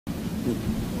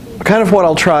kind of what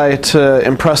I'll try to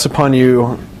impress upon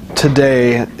you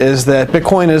today is that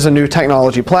Bitcoin is a new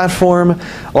technology platform.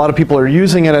 A lot of people are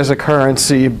using it as a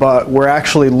currency, but we're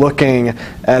actually looking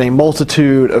at a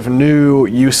multitude of new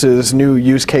uses, new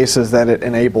use cases that it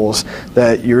enables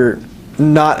that you're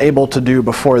not able to do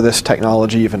before this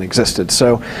technology even existed.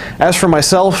 So as for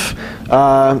myself,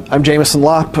 I'm Jameson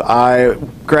Lopp. I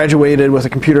graduated with a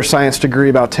computer science degree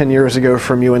about 10 years ago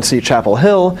from UNC Chapel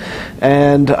Hill,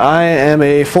 and I am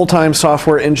a full-time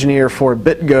software engineer for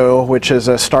BitGo, which is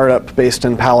a startup based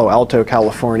in Palo Alto,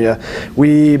 California.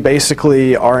 We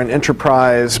basically are an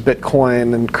enterprise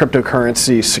Bitcoin and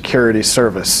cryptocurrency security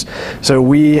service. So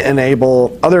we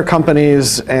enable other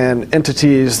companies and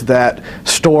entities that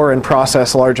store and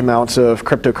process large amounts of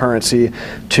cryptocurrency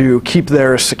to keep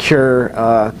theirs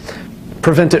secure,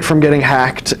 prevent it from getting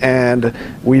hacked, and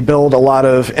we build a lot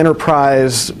of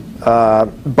enterprise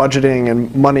budgeting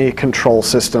and money control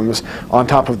systems on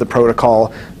top of the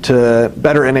protocol to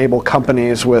better enable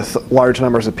companies with large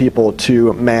numbers of people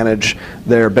to manage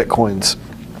their Bitcoins.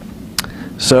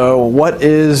 So what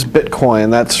is Bitcoin?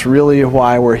 That's really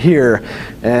why we're here,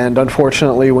 and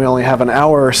unfortunately we only have an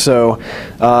hour or so.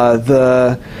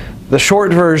 The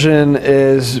short version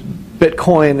is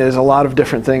Bitcoin is a lot of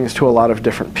different things to a lot of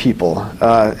different people.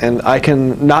 And I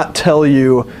can not tell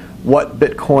you what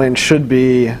Bitcoin should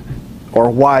be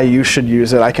or why you should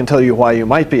use it. I can tell you why you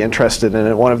might be interested in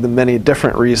it, one of the many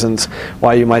different reasons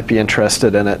why you might be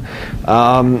interested in it.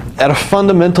 At a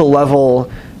fundamental level,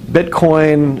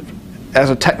 Bitcoin as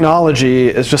a technology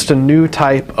is just a new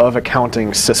type of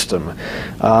accounting system.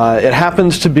 It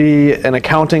happens to be an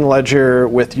accounting ledger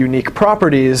with unique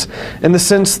properties in the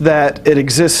sense that it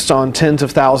exists on tens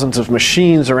of thousands of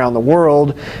machines around the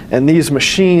world, and these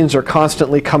machines are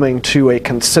constantly coming to a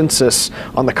consensus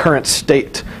on the current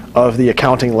state of the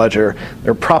accounting ledger.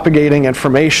 They're propagating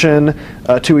information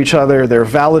to each other, they're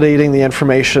validating the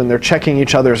information, they're checking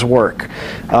each other's work.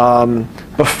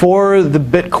 Before the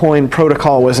Bitcoin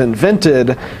protocol was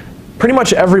invented, pretty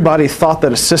much everybody thought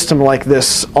that a system like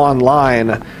this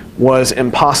online was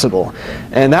impossible.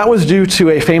 And that was due to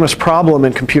a famous problem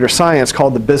in computer science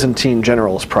called the Byzantine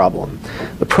generals problem.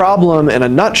 The problem, in a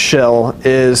nutshell,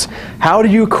 is how do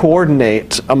you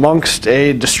coordinate amongst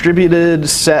a distributed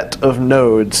set of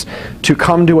nodes to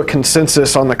come to a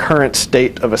consensus on the current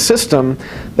state of a system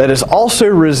that is also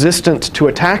resistant to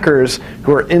attackers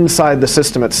who are inside the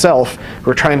system itself, who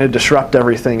are trying to disrupt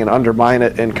everything and undermine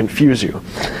it and confuse you.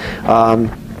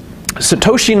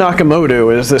 Satoshi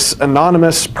Nakamoto is this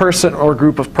anonymous person or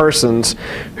group of persons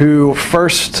who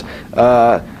first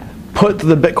put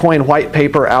the Bitcoin white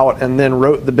paper out and then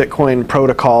wrote the Bitcoin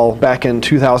protocol back in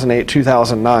 2008,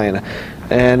 2009.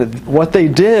 And what they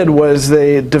did was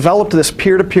they developed this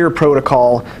peer-to-peer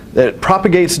protocol that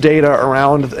propagates data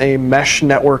around a mesh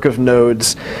network of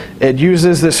nodes. It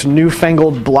uses this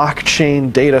newfangled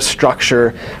blockchain data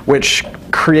structure which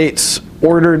creates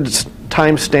ordered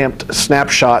time-stamped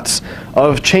snapshots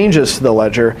of changes to the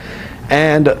ledger,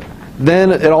 and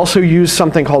then it also used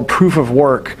something called proof of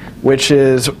work, which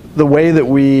is the way that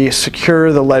we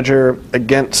secure the ledger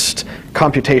against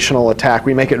computational attack.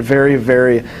 We make it very,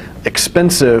 very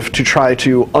expensive to try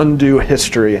to undo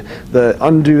history,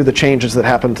 undo the changes that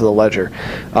happen to the ledger.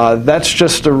 That's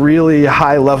just a really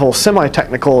high-level,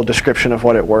 semi-technical description of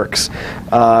what it works.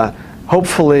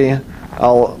 Hopefully,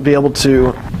 I'll be able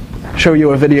to show you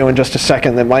a video in just a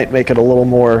second that might make it a little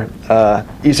more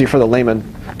easy for the layman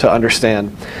to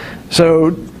understand.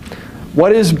 So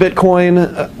what is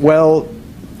Bitcoin? Well,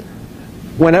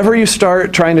 whenever you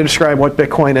start trying to describe what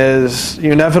Bitcoin is,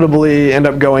 you inevitably end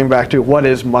up going back to what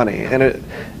is money. And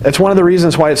it's one of the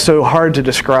reasons why it's so hard to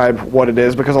describe what it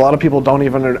is, because a lot of people don't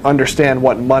even understand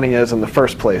what money is in the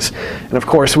first place. And of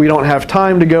course, we don't have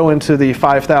time to go into the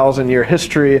 5,000-year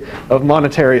history of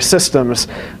monetary systems.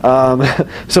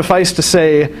 Suffice to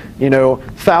say,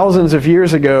 thousands of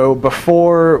years ago,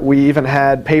 before we even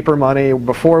had paper money,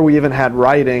 before we even had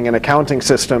writing and accounting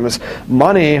systems,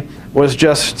 money was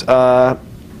just a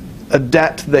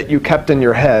debt that you kept in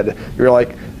your head. You're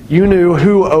like, you knew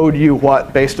who owed you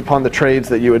what based upon the trades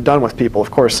that you had done with people.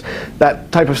 Of course, that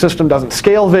type of system doesn't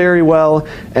scale very well,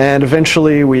 and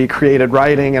eventually we created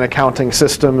writing and accounting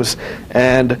systems,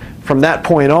 and from that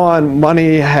point on,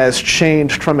 money has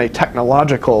changed from a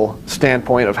technological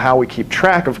standpoint of how we keep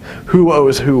track of who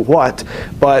owes who what,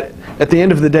 but at the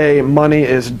end of the day, money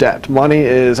is debt. Money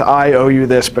is, I owe you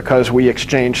this because we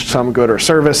exchanged some good or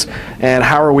service, and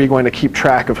how are we going to keep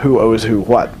track of who owes who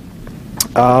what?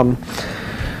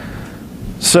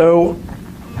 So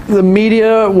The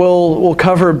media will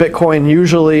cover Bitcoin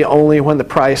usually only when the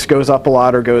price goes up a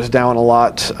lot or goes down a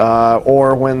lot,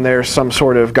 or when there's some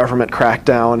sort of government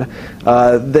crackdown.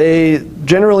 They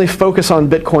generally focus on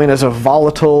Bitcoin as a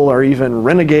volatile or even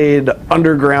renegade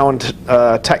underground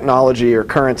technology or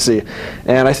currency.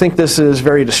 And I think this is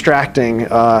very distracting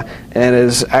and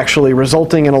is actually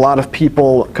resulting in a lot of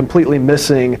people completely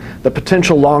missing the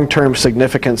potential long-term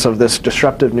significance of this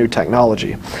disruptive new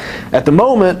technology. At the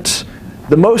moment,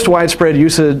 the most widespread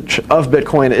usage of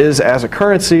Bitcoin is as a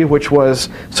currency, which was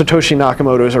Satoshi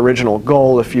Nakamoto's original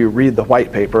goal. If you read the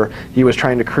white paper, he was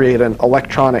trying to create an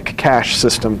electronic cash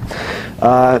system.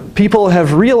 People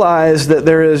have realized that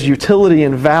there is utility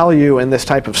and value in this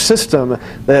type of system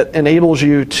that enables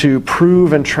you to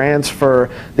prove and transfer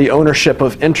the ownership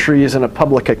of entries in a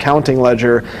public accounting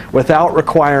ledger without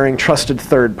requiring trusted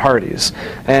third parties.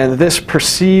 And this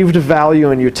perceived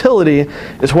value and utility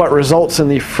is what results in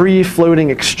the free floating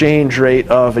exchange rate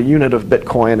of a unit of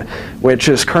Bitcoin, which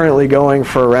is currently going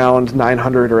for around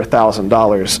 $900 or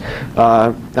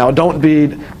 $1,000. Now, don't be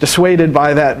dissuaded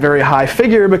by that very high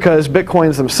figure, because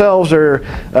Bitcoins themselves are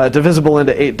divisible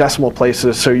into 8 decimal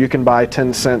places, so you can buy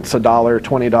 10 cents, $1,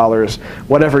 $20,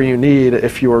 whatever you need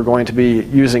if you are going to be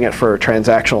using it for a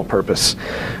transactional purpose.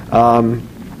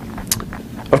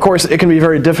 Of course, it can be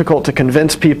very difficult to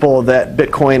convince people that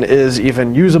Bitcoin is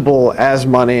even usable as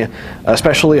money,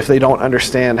 especially if they don't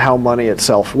understand how money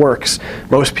itself works.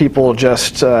 Most people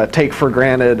just take for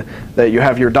granted that you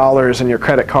have your dollars and your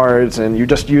credit cards and you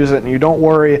just use it and you don't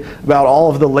worry about all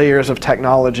of the layers of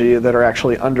technology that are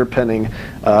actually underpinning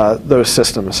those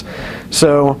systems.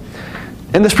 So,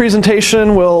 in this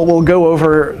presentation, we'll go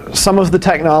over some of the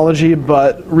technology,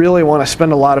 but really want to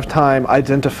spend a lot of time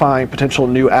identifying potential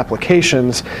new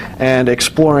applications and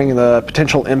exploring the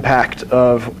potential impact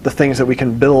of the things that we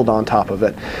can build on top of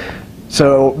it.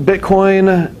 So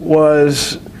Bitcoin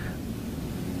was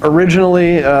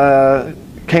originally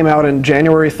came out in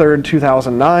January 3rd,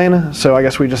 2009, so I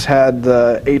guess we just had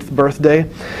the 8th birthday.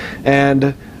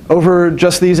 And over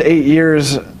just these 8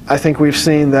 years, I think we've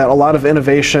seen that a lot of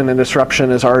innovation and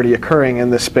disruption is already occurring in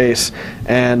this space,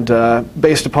 and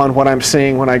based upon what I'm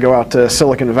seeing when I go out to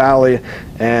Silicon Valley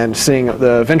and seeing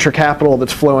the venture capital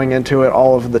that's flowing into it,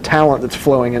 all of the talent that's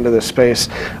flowing into this space,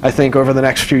 I think over the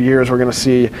next few years we're going to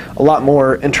see a lot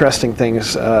more interesting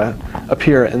things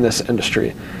appear in this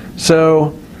industry.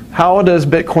 So how does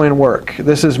Bitcoin work?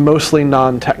 This is mostly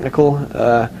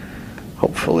non-technical.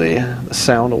 Hopefully the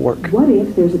sound will work. What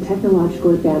if there's a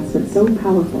technological advancement so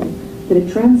powerful that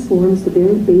it transforms the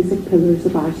very basic pillars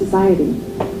of our society?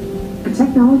 A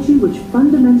technology which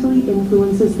fundamentally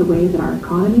influences the way that our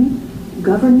economy,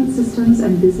 governance systems,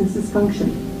 and businesses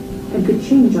function, and could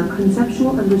change our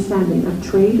conceptual understanding of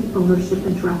trade, ownership,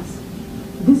 and trust.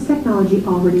 This technology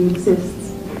already exists,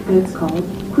 and it's called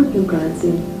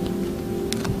cryptocurrency.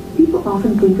 People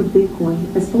often think of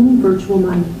Bitcoin as only virtual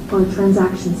money or a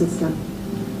transaction system.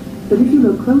 But if you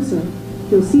look closer,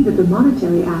 you'll see that the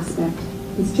monetary aspect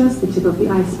is just the tip of the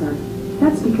iceberg.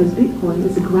 That's because Bitcoin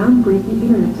is a groundbreaking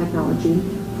internet technology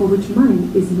for which money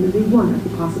is merely one of the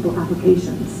possible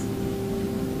applications.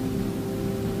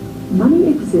 Money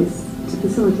exists to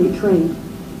facilitate trade.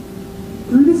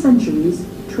 Through the centuries,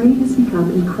 trade has become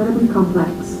incredibly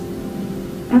complex.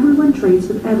 Everyone trades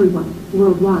with everyone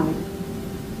worldwide.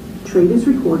 Trade is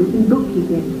recorded in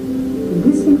bookkeeping, and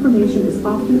this information is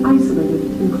often isolated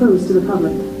and closed to the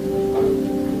public.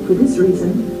 For this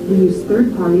reason, we use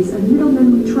third parties and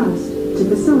middlemen we trust to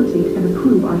facilitate and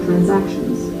approve our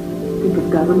transactions. Think of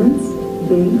governments,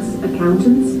 banks,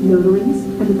 accountants, notaries,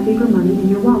 and the paper money in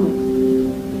your wallet.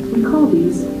 We call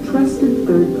these trusted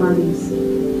third parties.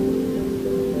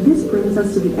 This brings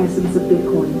us to the essence of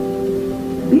Bitcoin.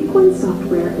 Bitcoin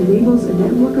software enables a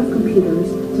network of computers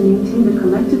to maintain a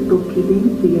collective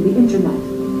bookkeeping via the internet.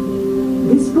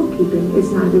 This bookkeeping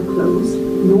is neither closed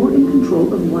nor in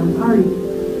control of one party.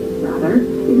 Rather,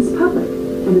 it is public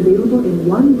and available in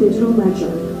one digital ledger,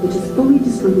 which is fully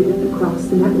distributed across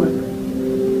the network.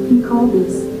 We call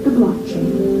this the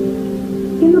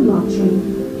blockchain. In the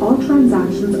blockchain, all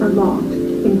transactions are logged,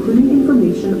 including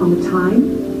information on the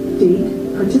time,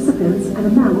 date, participants, and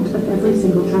amount of every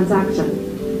single transaction.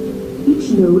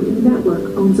 Each node in the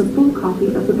network owns a full copy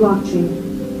of the blockchain.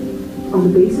 On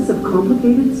the basis of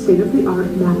complicated,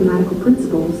 state-of-the-art mathematical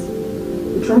principles,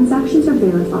 the transactions are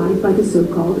verified by the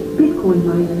so-called Bitcoin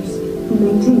miners, who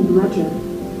maintain the ledger.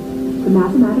 The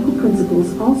mathematical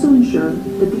principles also ensure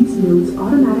that these nodes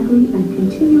automatically and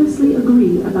continuously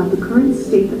agree about the current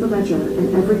state of the ledger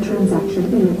and every transaction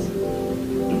in it.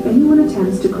 If anyone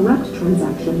attempts to corrupt a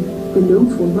transaction, the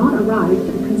nodes will not arrive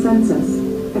at a consensus.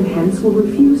 and hence will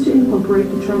refuse to incorporate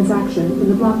the transaction in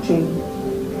the blockchain.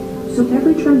 So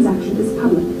every transaction is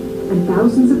public, and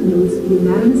thousands of nodes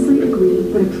unanimously agree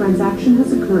that a transaction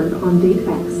has occurred on date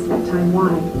X at time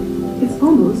Y. It's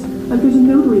almost like there's a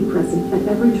notary present at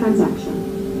every transaction.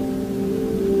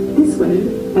 This way,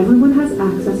 everyone has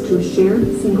access to a shared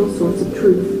single source of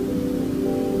truth.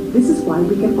 This is why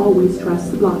we can always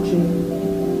trust the blockchain.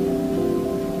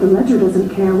 The ledger doesn't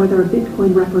care whether a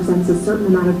Bitcoin represents a certain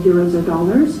amount of euros or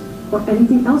dollars, or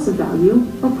anything else of value,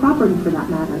 or property for that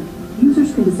matter.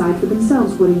 Users can decide for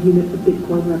themselves what a unit of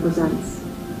Bitcoin represents.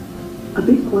 A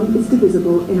Bitcoin is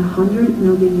divisible in 100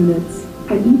 million units,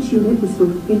 and each unit is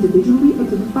both individually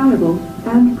identifiable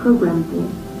and programmable.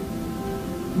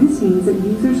 This means that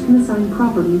users can assign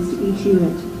properties to each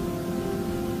unit.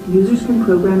 Users can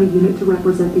program a unit to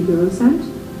represent a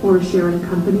eurocent, or a share in a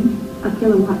company, a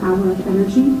kilowatt hour of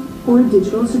energy, or a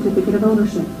digital certificate of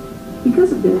ownership.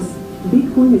 Because of this,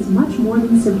 Bitcoin is much more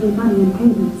than simply money and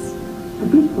payments. A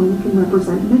Bitcoin can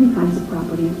represent many kinds of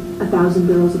property: 1,000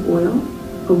 barrels of oil,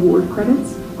 award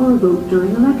credits, or a vote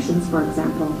during elections, for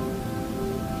example.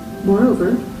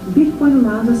 Moreover, Bitcoin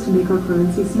allows us to make our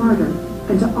currency smarter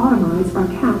and to automize our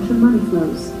cash and money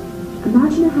flows.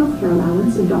 Imagine a healthcare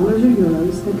allowance in dollars or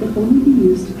euros that can only be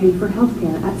used to pay for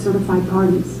healthcare at certified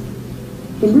parties.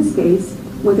 In this case,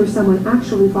 whether someone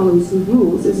actually follows the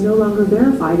rules is no longer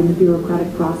verified in the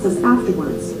bureaucratic process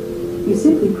afterwards. You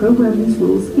simply program these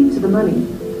rules into the money.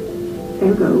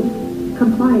 Ergo,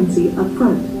 compliancy up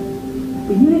front.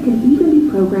 The unit can even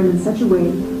be programmed in such a way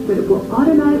that it will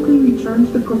automatically return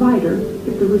to the provider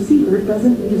if the receiver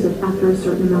doesn't use it after a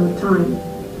certain amount of time.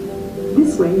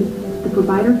 This way, the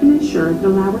provider can ensure that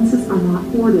allowances are not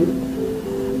hoarded.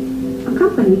 A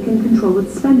company can control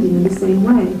its spending in the same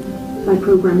way, by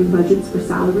programming budgets for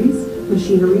salaries,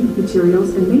 machinery,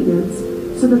 materials, and maintenance,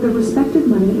 so that the respective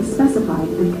money is specified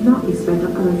and cannot be spent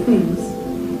on other things.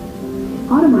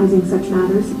 Automizing such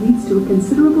matters leads to a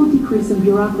considerable decrease in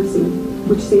bureaucracy,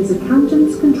 which saves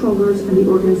accountants, controllers, and the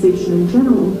organization in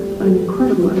general an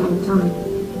incredible amount of time.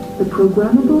 The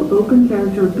programmable open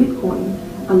character of Bitcoin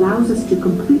allows us to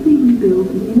completely rebuild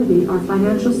and innovate our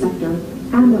financial sector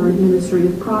and our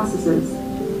administrative processes,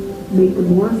 make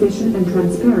them more efficient and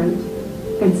transparent,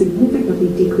 and significantly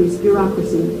decrease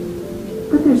bureaucracy.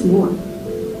 But there's more.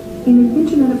 In an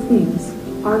Internet of Things,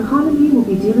 our economy will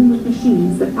be dealing with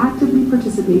machines that actively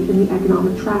participate in the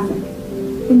economic traffic.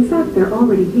 In fact, they're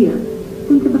already here.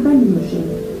 Think of a vending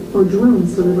machine, or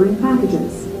drones delivering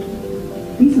packages.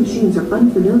 These machines are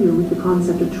unfamiliar with the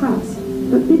concept of trust,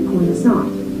 but Bitcoin is not.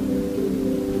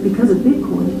 Because of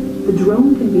Bitcoin, the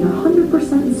drone can be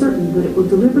 100% certain that it will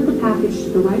deliver the package to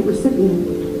the right recipient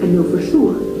and know for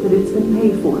sure that it's been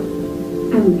paid for.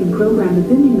 And we can program the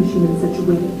vending machine in such a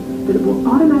way that it will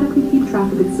automatically keep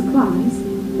track of its supplies,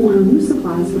 order new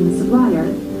supplies from the supplier,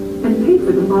 and pay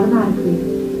for them automatically.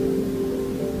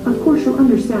 Of course, you'll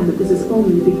understand that this is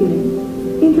only the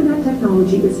beginning. Internet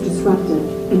technology is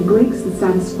disruptive and breaks the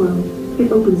status quo.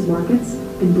 It opens markets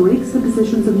and breaks the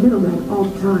positions of middlemen all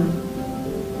the time.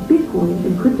 Bitcoin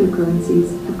and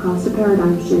cryptocurrencies have caused a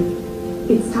paradigm shift.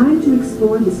 It's time to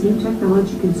explore this new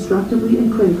technology constructively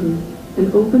and critically,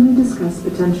 and openly discuss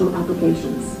potential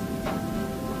applications.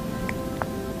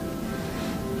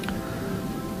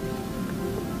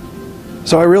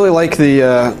 So I really like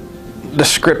the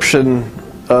description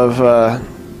of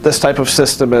this type of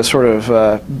system as sort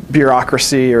of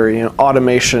bureaucracy, or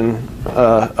automation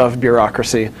of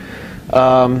bureaucracy.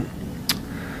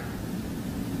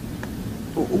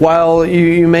 While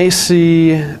you may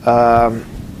see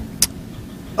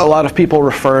a lot of people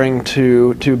referring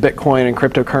to Bitcoin and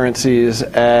cryptocurrencies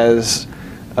as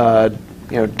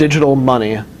digital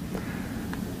money,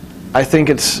 I think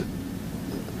it's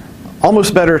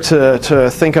almost better to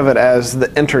think of it as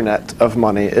the internet of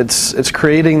money. It's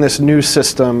creating this new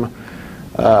system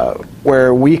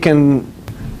where we can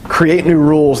create new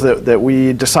rules that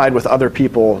we decide with other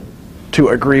people to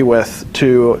agree with,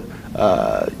 to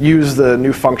use the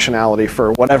new functionality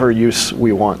for whatever use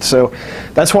we want. So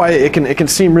that's why it can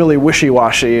seem really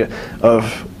wishy-washy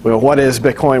of, well, what is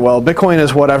Bitcoin? Well, Bitcoin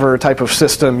is whatever type of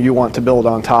system you want to build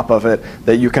on top of it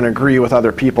that you can agree with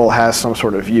other people has some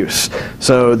sort of use.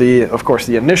 So of course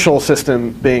the initial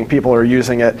system being people are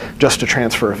using it just to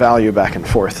transfer value back and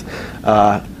forth.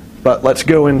 But let's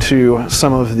go into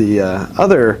some of the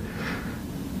other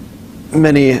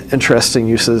many interesting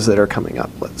uses that are coming up.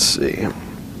 Let's see.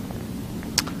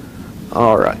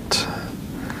 All right.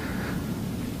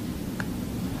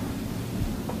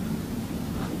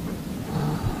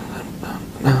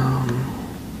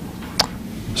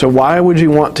 So why would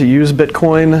you want to use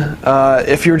Bitcoin?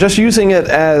 If you're just using it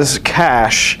as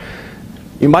cash,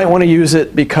 you might want to use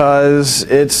it because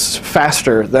it's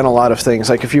faster than a lot of things.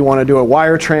 Like if you want to do a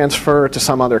wire transfer to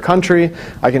some other country,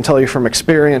 I can tell you from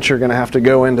experience you're going to have to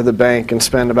go into the bank and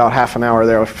spend about half an hour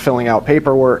there filling out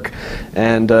paperwork,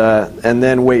 and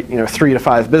then wait 3 to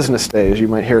 5 business days. You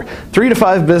might hear 3 to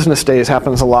 5 business days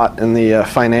happens a lot in the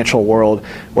financial world,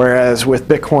 whereas with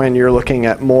Bitcoin you're looking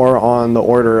at more on the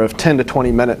order of 10 to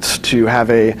 20 minutes to have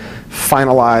a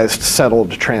finalized, settled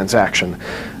transaction.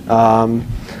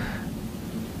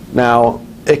 Now,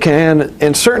 it can,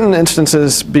 in certain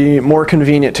instances, be more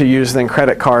convenient to use than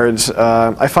credit cards.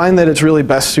 I find that it's really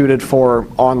best suited for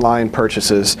online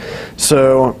purchases.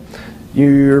 So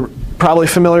you're probably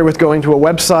familiar with going to a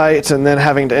website and then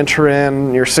having to enter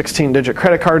in your 16-digit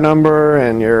credit card number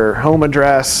and your home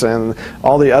address and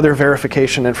all the other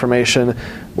verification information,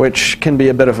 which can be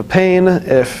a bit of a pain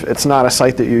if it's not a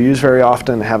site that you use very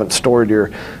often, haven't stored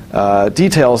your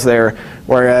details there.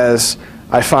 Whereas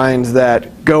I find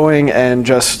that going and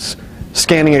just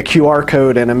scanning a QR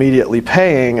code and immediately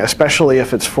paying, especially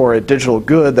if it's for a digital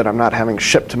good that I'm not having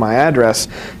shipped to my address,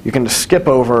 you can just skip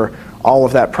over all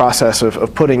of that process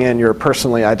of putting in your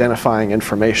personally identifying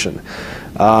information.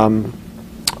 On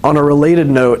a related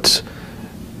note,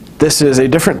 this is a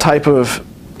different type of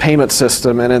payment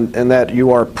system in that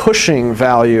you are pushing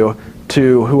value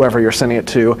to whoever you're sending it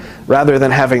to, rather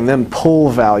than having them pull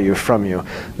value from you.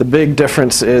 The big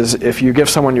difference is if you give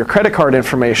someone your credit card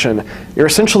information, you're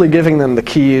essentially giving them the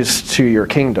keys to your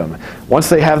kingdom. Once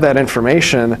they have that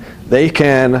information, they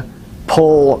can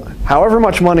pull however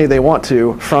much money they want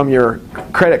to from your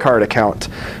credit card account.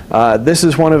 This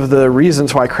is one of the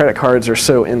reasons why credit cards are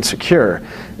so insecure,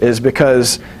 is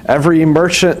because every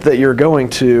merchant that you're going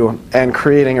to and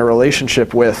creating a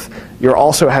relationship with, you're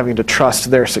also having to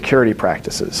trust their security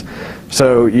practices.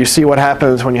 So you see what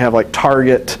happens when you have like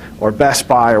Target or Best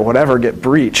Buy or whatever get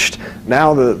breached.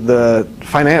 Now the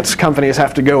finance companies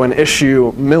have to go and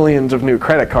issue millions of new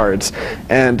credit cards,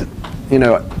 and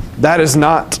that is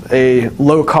not a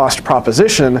low-cost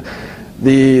proposition.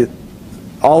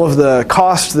 All of the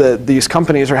costs that these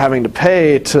companies are having to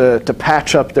pay to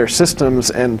patch up their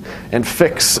systems and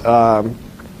fix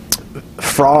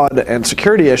fraud and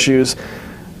security issues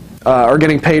are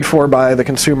getting paid for by the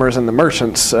consumers and the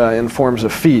merchants in forms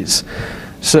of fees.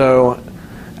 So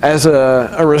as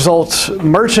a result,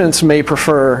 merchants may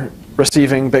prefer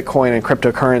receiving Bitcoin and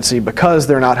cryptocurrency because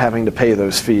they're not having to pay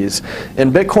those fees.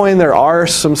 In Bitcoin, there are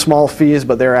some small fees,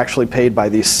 but they're actually paid by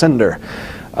the sender.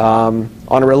 On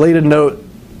a related note,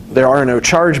 there are no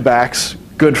chargebacks,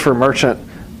 good for merchant,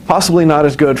 possibly not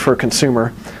as good for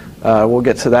consumer. We'll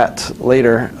get to that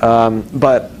later.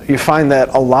 But you find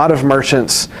that a lot of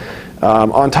merchants,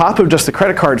 on top of just the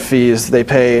credit card fees they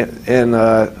pay in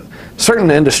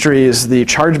certain industries, the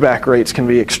chargeback rates can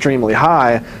be extremely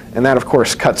high, and that of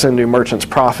course cuts into merchants'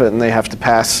 profit, and they have to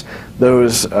pass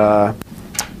those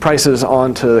prices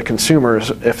on to the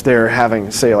consumers if they're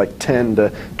having, say, like 10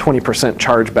 to 20%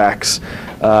 chargebacks,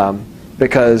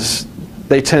 because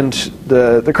they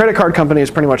the credit card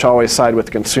companies pretty much always side with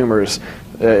consumers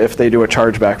if they do a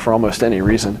chargeback for almost any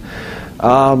reason.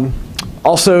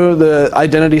 Also, the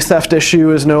identity theft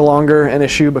issue is no longer an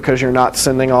issue because you're not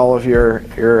sending all of your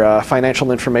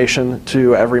financial information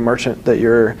to every merchant that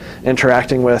you're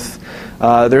interacting with.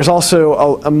 There's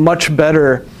also a much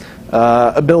better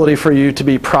ability for you to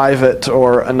be private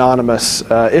or anonymous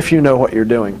if you know what you're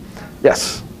doing.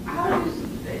 Yes?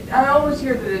 I always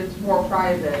hear that it's more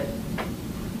private,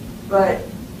 but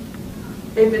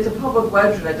if it's a public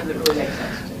ledger, that doesn't really make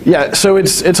sense to me. Yeah, so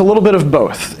it's a little bit of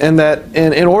both, in that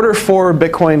in order for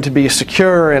Bitcoin to be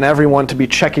secure and everyone to be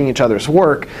checking each other's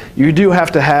work, you do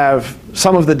have to have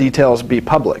some of the details be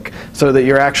public so that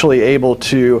you're actually able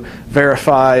to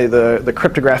verify the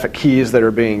cryptographic keys that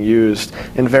are being used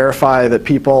and verify that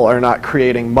people are not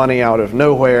creating money out of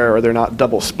nowhere or they're not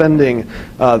double spending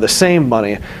the same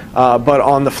money. But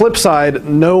on the flip side,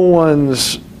 no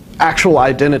one's actual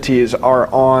identities are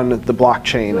on the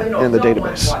blockchain in the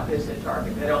database. What this at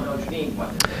Target. They don't know what you need.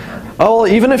 What this at Target. Oh,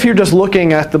 even if you're just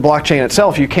looking at the blockchain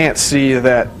itself, you can't see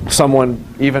that someone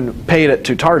even paid it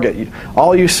to Target.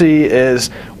 All you see is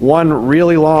one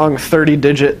really long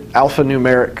 30-digit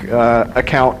alphanumeric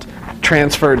account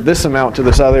transferred this amount to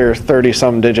this other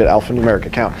 30-some digit alphanumeric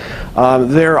account.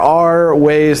 There are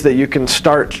ways that you can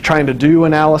start trying to do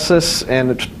analysis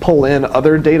and pull in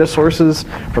other data sources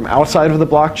from outside of the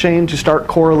blockchain to start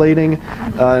correlating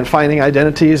and finding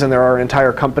identities, and there are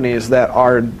entire companies that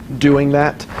are doing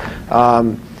that.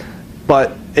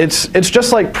 But it's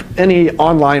just like any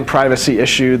online privacy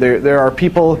issue. There are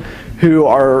people who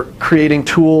are creating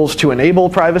tools to enable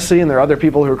privacy, and there are other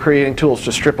people who are creating tools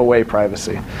to strip away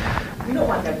privacy. We don't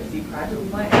want them to see private, we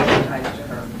want to advertise to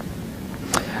her.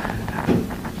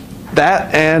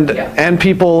 That and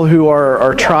people who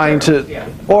are trying to,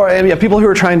 or people who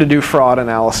are trying to do fraud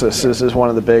analysis is one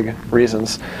of the big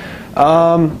reasons.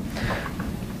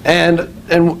 And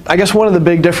I guess one of the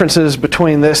big differences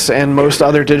between this and most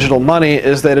other digital money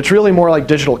is that it's really more like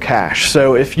digital cash.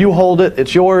 So if you hold it,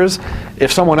 it's yours.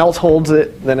 If someone else holds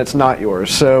it, then it's not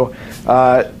yours. So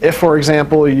if, for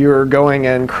example, you're going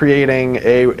and creating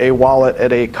a wallet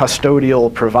at a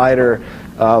custodial provider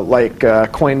like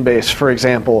Coinbase, for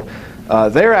example,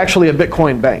 they're actually a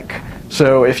Bitcoin bank.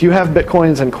 So if you have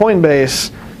Bitcoins in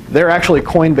Coinbase, they're actually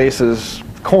Coinbase's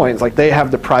coins. Like, they have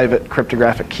the private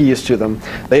cryptographic keys to them.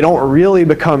 They don't really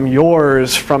become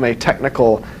yours from a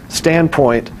technical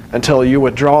standpoint until you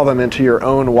withdraw them into your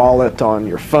own wallet on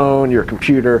your phone, your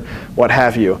computer, what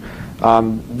have you.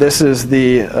 This is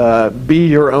the be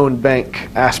your own bank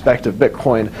aspect of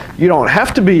Bitcoin. You don't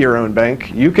have to be your own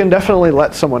bank. You can definitely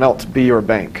let someone else be your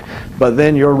bank. But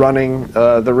then you're running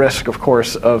the risk, of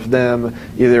course, of them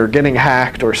either getting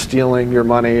hacked or stealing your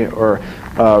money, or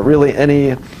really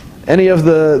any of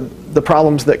the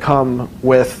problems that come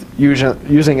with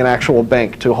using an actual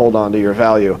bank to hold on to your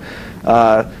value.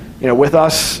 With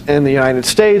us in the United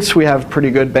States, we have pretty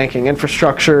good banking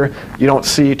infrastructure. You don't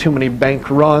see too many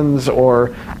bank runs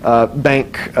or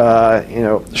bank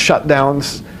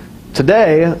shutdowns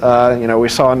today. We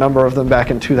saw a number of them back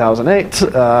in 2008.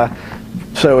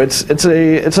 So it's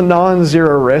a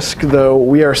non-zero risk, though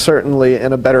we are certainly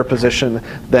in a better position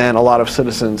than a lot of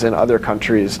citizens in other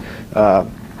countries.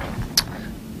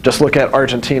 Just look at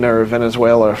Argentina or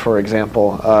Venezuela, for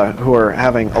example, who are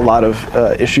having a lot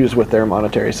of issues with their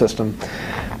monetary system.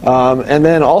 And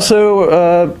then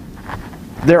also,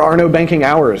 there are no banking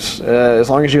hours. As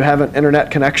long as you have an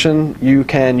internet connection, you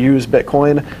can use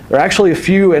Bitcoin. There are actually a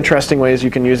few interesting ways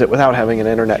you can use it without having an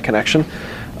internet connection.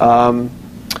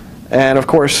 And of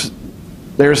course,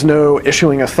 there's no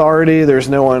issuing authority. There's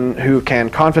no one who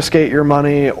can confiscate your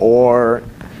money or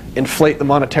inflate the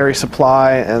monetary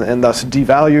supply and thus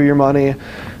devalue your money.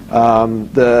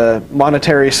 The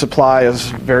monetary supply is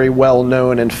very well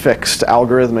known and fixed,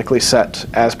 algorithmically set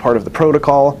as part of the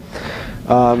protocol.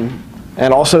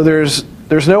 And also there's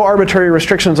no arbitrary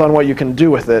restrictions on what you can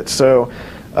do with it. So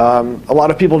a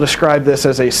lot of people describe this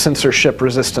as a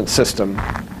censorship-resistant system.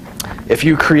 If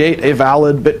you create a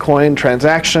valid Bitcoin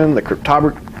transaction, the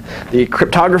cryptography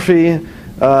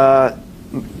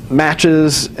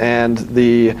matches and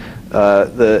the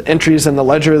entries in the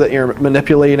ledger that you're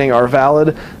manipulating are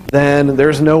valid, then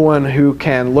there's no one who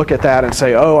can look at that and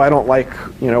say, oh, I don't like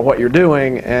what you're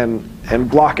doing, and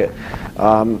block it.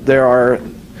 There are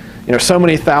so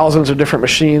many thousands of different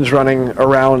machines running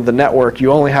around the network.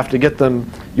 You only have to get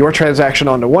your transaction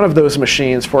onto one of those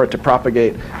machines for it to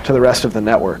propagate to the rest of the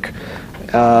network.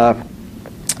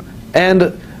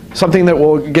 And something that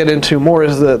we'll get into more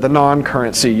is the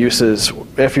non-currency uses.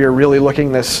 If you're really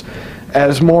looking this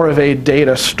as more of a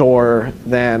data store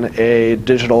than a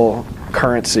digital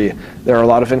currency, there are a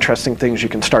lot of interesting things you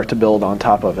can start to build on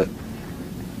top of it.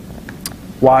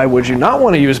 Why would you not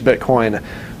want to use Bitcoin?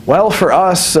 Well, for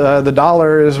us, the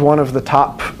dollar is one of the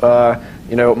top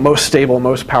most stable,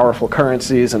 most powerful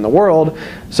currencies in the world.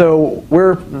 So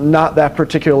we're not that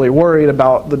particularly worried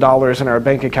about the dollars in our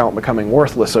bank account becoming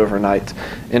worthless overnight.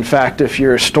 In fact, if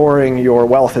you're storing your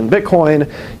wealth in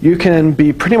Bitcoin, you can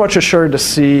be pretty much assured to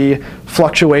see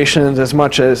fluctuations as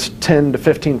much as 10 to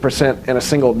 15% in a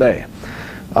single day.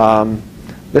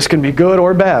 This can be good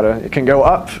or bad. It can go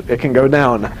up, it can go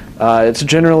down. It's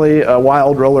generally a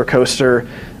wild roller coaster.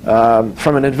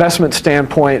 From an investment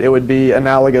standpoint, it would be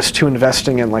analogous to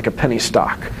investing in like a penny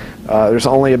stock. There's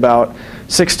only about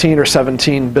 $16 or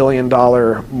 $17 billion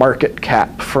market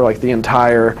cap for like the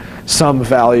entire sum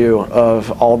value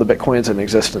of all the Bitcoins in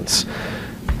existence.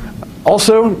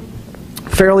 Also,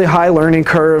 fairly high learning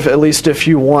curve, at least if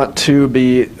you want to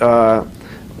be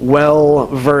well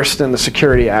versed in the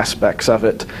security aspects of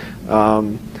it.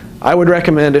 I would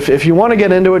recommend, if you want to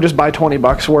get into it, just buy 20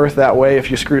 bucks worth. That way,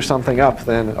 if you screw something up,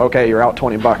 then okay, you're out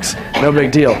 20 bucks. No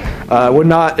big deal. Would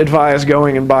not advise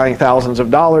going and buying thousands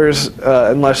of dollars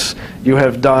unless you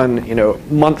have done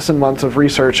months and months of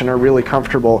research and are really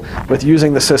comfortable with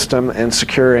using the system and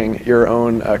securing your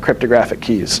own cryptographic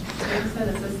keys.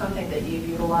 Vincent, is this something that you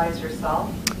utilize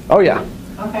yourself? Oh yeah.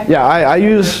 Okay. Yeah, I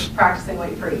use practicing what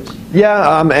you preach.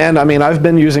 Yeah, and I mean I've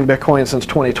been using Bitcoin since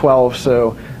 2012,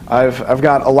 so I've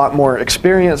got a lot more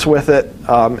experience with it,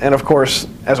 and of course,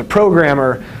 as a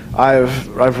programmer,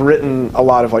 I've written a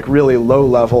lot of like really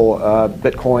low-level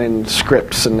Bitcoin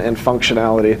scripts and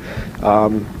functionality,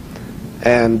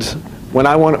 and when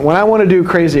I want to do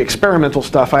crazy experimental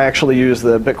stuff, I actually use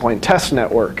the Bitcoin test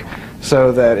network,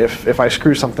 so that if I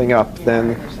screw something up,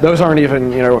 then those aren't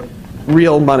even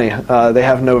real money. They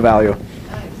have no value.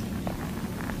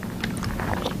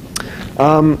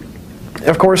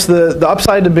 Of course, the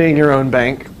upside to being your own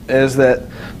bank is that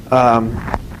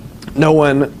no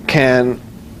one can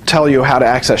tell you how to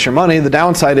access your money. The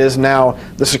downside is now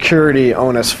the security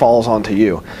onus falls onto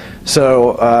you.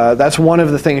 So that's one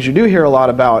of the things you do hear a lot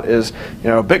about is,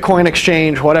 Bitcoin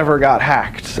exchange, whatever, got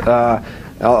hacked. A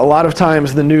lot of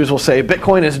times the news will say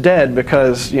Bitcoin is dead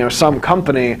because some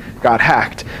company got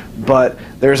hacked. But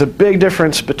there's a big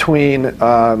difference between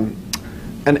an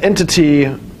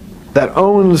entity that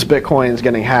owns Bitcoins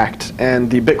getting hacked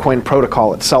and the Bitcoin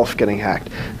protocol itself getting hacked.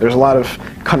 There's a lot of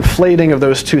conflating of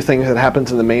those two things that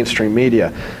happens in the mainstream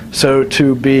media. So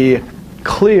to be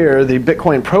clear, the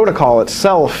Bitcoin protocol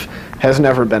itself has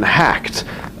never been hacked,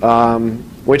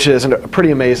 which is a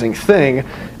pretty amazing thing.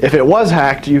 If it was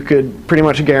hacked, you could pretty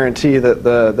much guarantee that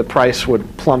the price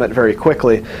would plummet very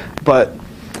quickly. But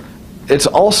it's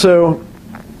also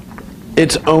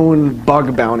its own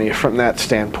bug bounty from that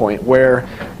standpoint, where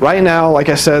right now, like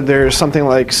I said, there's something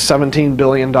like $17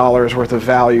 billion worth of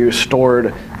value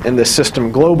stored in this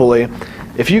system globally.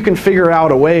 If you can figure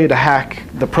out a way to hack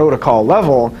the protocol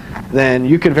level, then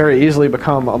you could very easily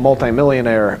become a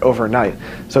multimillionaire overnight.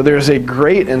 So there's a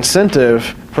great incentive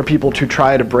for people to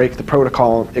try to break the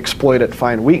protocol, exploit it,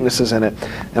 find weaknesses in it.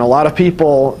 And a lot of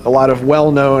people, a lot of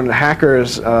well-known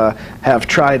hackers have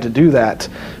tried to do that.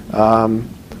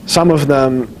 Some of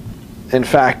them, in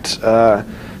fact,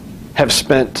 have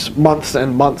spent months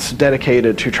and months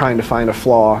dedicated to trying to find a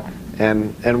flaw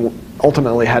and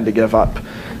ultimately had to give up.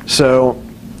 So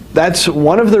that's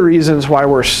one of the reasons why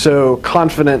we're so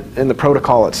confident in the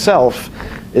protocol itself,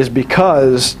 is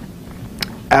because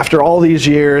after all these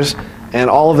years and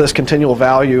all of this continual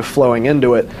value flowing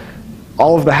into it,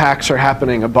 all of the hacks are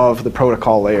happening above the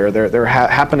protocol layer. They're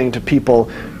happening to people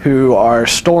who are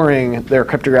storing their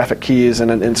cryptographic keys in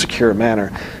an insecure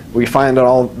manner. We find that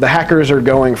all the hackers are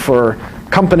going for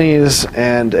companies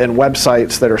and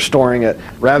websites that are storing it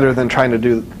rather than trying to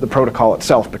do the protocol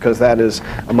itself, because that is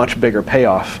a much bigger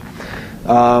payoff.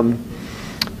 And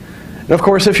of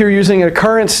course, if you're using a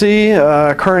currency,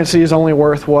 currency is only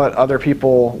worth what other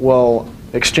people will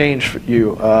exchange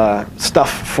you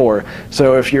stuff for.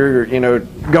 So if you're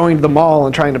going to the mall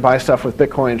and trying to buy stuff with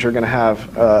Bitcoins, you're going to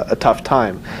have a tough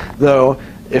time. Though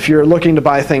if you're looking to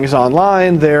buy things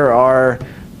online, there are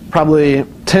probably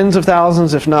tens of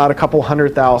thousands, if not a couple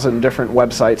 100,000 different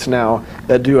websites now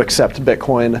that do accept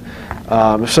Bitcoin.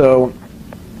 So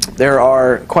there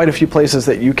are quite a few places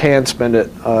that you can spend it,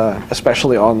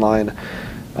 especially online.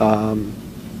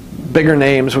 Bigger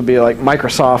names would be like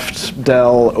Microsoft,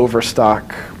 Dell,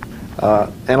 Overstock,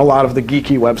 and a lot of the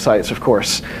geeky websites, of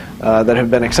course, that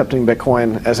have been accepting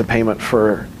Bitcoin as a payment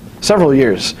for several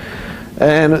years.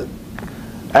 And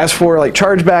as for like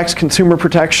chargebacks, consumer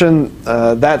protection,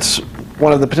 that's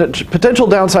one of the potential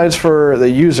downsides for the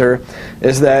user,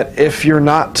 is that if you're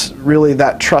not really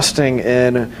that trusting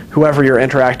in whoever you're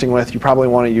interacting with, you probably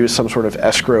want to use some sort of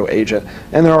escrow agent.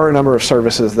 And there are a number of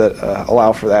services that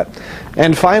allow for that.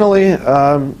 And finally,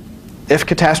 if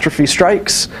catastrophe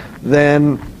strikes,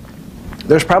 then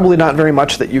there's probably not very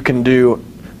much that you can do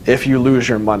if you lose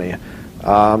your money.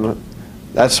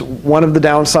 That's one of the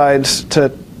downsides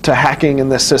to hacking in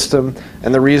this system,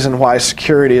 and the reason why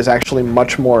security is actually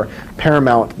much more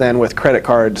paramount than with credit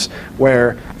cards,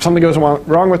 where if something goes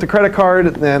wrong with the credit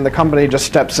card, then the company just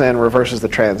steps in, reverses the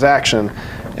transaction,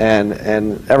 and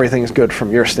everything's good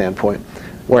from your standpoint.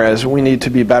 Whereas we need to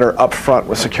be better upfront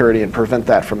with security and prevent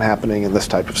that from happening in this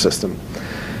type of system.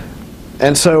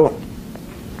 And so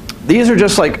these are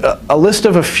just like a list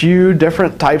of a few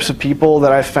different types of people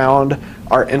that I found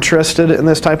are interested in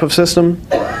this type of system.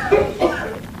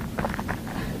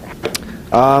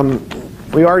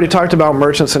 We already talked about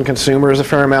merchants and consumers a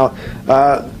fair amount.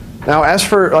 Now, as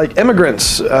for like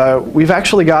immigrants, we've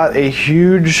actually got a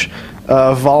huge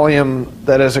volume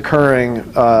that is occurring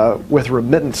with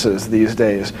remittances these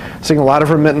days. Seeing a lot of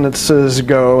remittances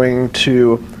going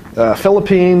to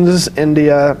Philippines,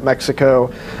 India,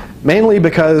 Mexico, mainly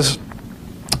because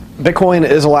Bitcoin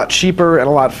is a lot cheaper and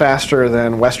a lot faster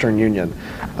than Western Union.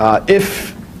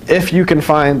 If you can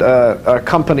find a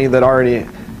company that already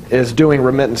is doing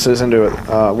remittances into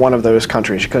one of those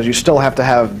countries, because you still have to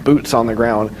have boots on the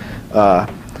ground,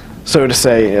 so to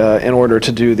say, in order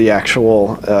to do the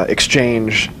actual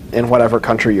exchange in whatever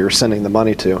country you're sending the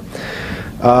money to.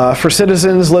 For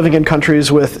citizens living in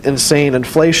countries with insane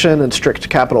inflation and strict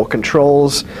capital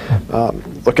controls,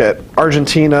 look at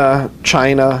Argentina,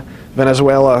 China,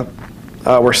 Venezuela,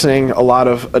 we're seeing a lot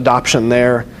of adoption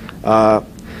there.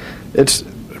 It's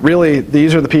really,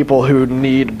 these are the people who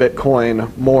need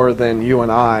Bitcoin more than you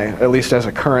and I, at least as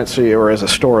a currency or as a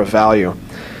store of value.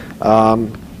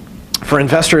 For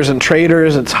investors and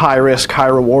traders, it's high risk, high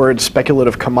reward,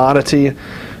 speculative commodity.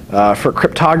 For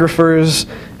cryptographers,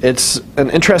 it's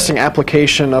an interesting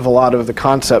application of a lot of the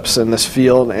concepts in this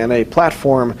field and a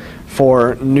platform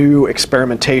for new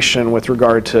experimentation with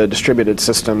regard to distributed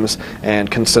systems and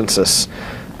consensus.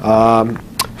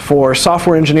 For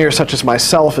software engineers such as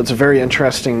myself, it's a very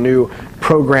interesting new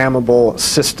programmable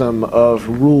system of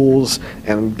rules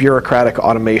and bureaucratic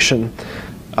automation.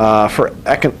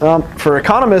 For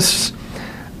economists,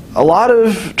 a lot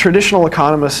of traditional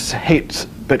economists hate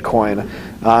Bitcoin.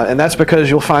 And that's because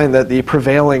you'll find that the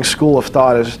prevailing school of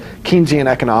thought is Keynesian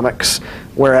economics,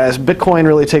 whereas Bitcoin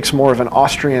really takes more of an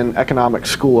Austrian economic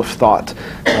school of thought,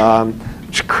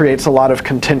 which creates a lot of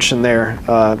contention there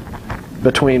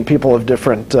between people of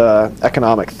different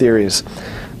economic theories.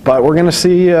 But we're going to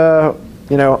see, how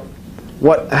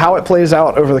it plays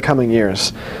out over the coming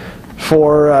years.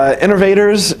 For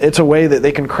innovators, it's a way that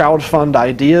they can crowdfund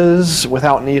ideas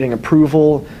without needing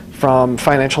approval from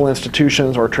financial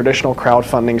institutions or traditional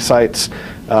crowdfunding sites.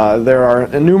 There are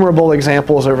innumerable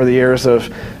examples over the years of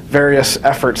various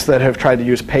efforts that have tried to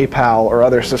use PayPal or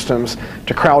other systems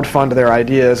to crowdfund their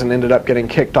ideas and ended up getting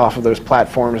kicked off of those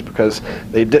platforms because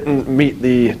they didn't meet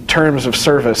the terms of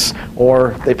service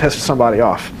or they pissed somebody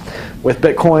off. With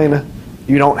Bitcoin,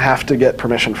 you don't have to get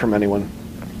permission from anyone.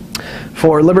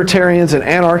 For libertarians and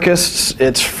anarchists,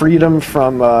 it's freedom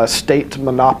from state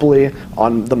monopoly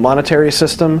on the monetary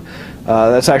system.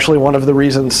 That's actually one of the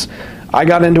reasons I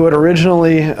got into it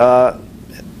originally,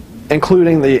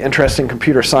 including the interesting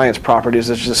computer science properties.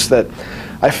 It's just that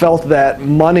I felt that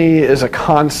money is a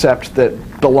concept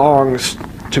that belongs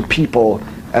to people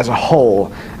as a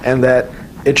whole, and that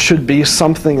it should be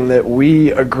something that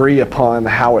we agree upon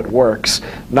how it works,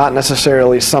 not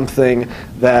necessarily something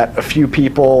that a few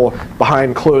people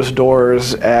behind closed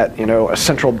doors at a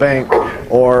central bank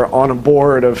or on a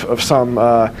board of some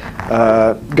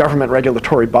government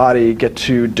regulatory body get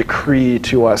to decree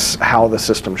to us how the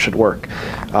system should work.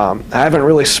 I haven't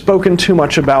really spoken too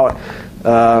much about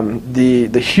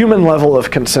the human level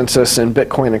of consensus in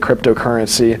Bitcoin and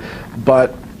cryptocurrency,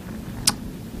 but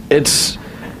it's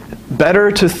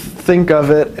better to think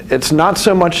of it, it's not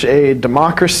so much a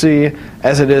democracy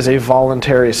as it is a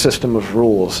voluntary system of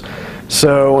rules.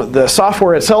 So the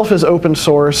software itself is open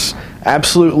source.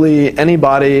 Absolutely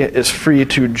anybody is free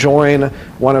to join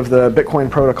one of the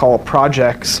Bitcoin protocol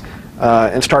projects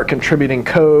and start contributing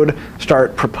code,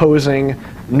 start proposing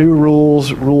new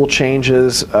rules, rule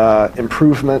changes,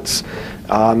 improvements.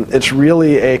 It's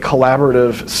really a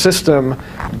collaborative system,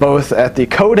 both at the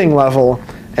coding level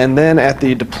and then at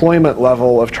the deployment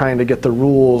level of trying to get the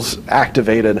rules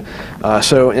activated.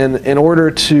 So in order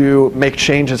to make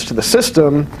changes to the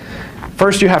system,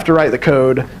 first you have to write the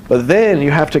code, but then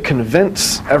you have to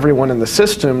convince everyone in the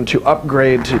system to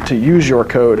upgrade to use your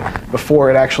code before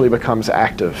it actually becomes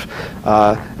active.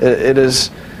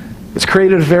 It's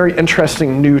created a very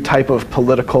interesting new type of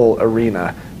political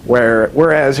arena,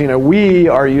 whereas we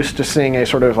are used to seeing a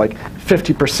sort of like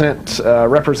 50%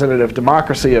 representative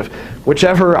democracy of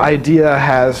whichever idea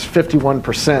has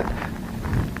 51%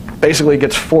 basically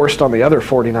gets forced on the other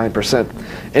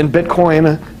 49%. In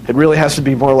Bitcoin, it really has to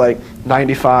be more like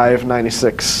 95,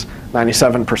 96,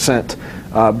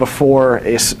 97% before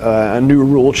a new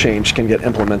rule change can get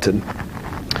implemented.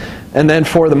 And then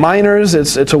for the miners,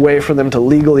 it's a way for them to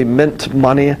legally mint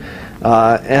money.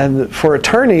 And for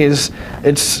attorneys,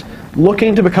 it's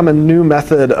looking to become a new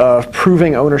method of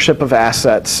proving ownership of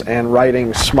assets and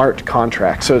writing smart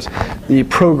contracts. So it's the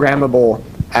programmable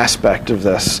aspect of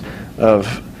this.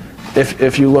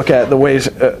 If you look at the ways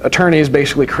attorneys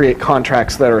basically create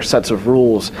contracts that are sets of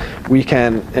rules, we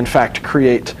can in fact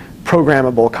create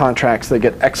programmable contracts that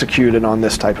get executed on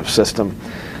this type of system.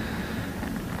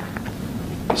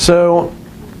 So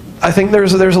I think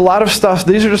there's a lot of stuff.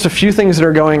 These are just a few things that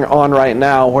are going on right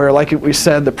now where, like we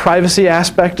said, the privacy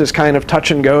aspect is kind of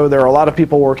touch and go. There are a lot of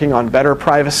people working on better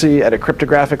privacy at a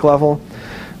cryptographic level.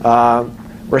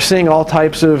 We're seeing all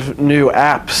types of new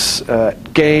apps,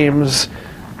 games,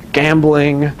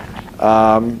 gambling,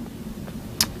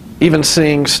 even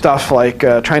seeing stuff like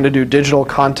trying to do digital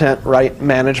content right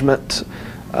management.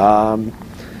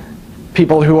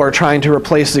 People who are trying to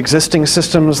replace existing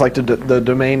systems like the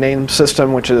domain name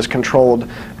system, which is controlled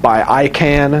by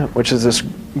ICANN, which is this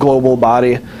global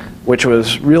body. which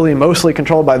was really mostly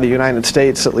controlled by the United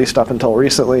States, at least up until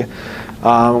recently.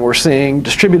 We're seeing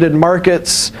distributed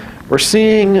markets. We're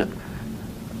seeing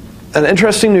an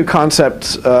interesting new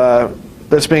concept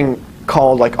that's being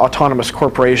called like autonomous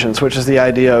corporations, which is the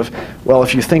idea of, well,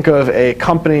 if you think of a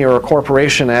company or a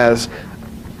corporation as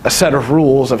a set of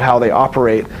rules of how they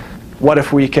operate, what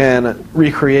if we can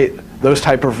recreate those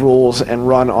type of rules and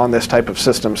run on this type of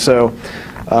system? So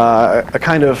a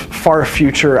kind of far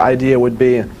future idea would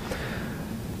be,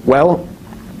 well,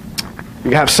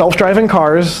 you have self-driving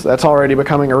cars. That's already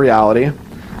becoming a reality.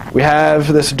 We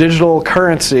have this digital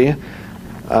currency.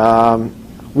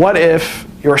 What if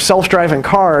your self-driving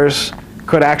cars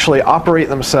could actually operate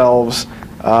themselves,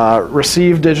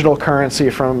 receive digital currency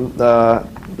from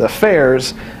the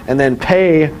fares, and then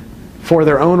pay for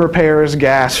their own repairs,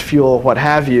 gas, fuel, what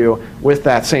have you, with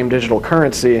that same digital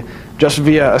currency, just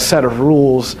via a set of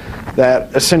rules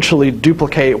that essentially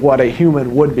duplicate what a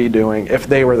human would be doing if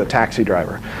they were the taxi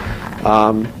driver.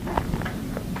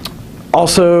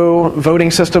 Also, voting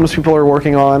systems people are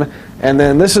working on, and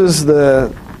then this is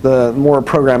the more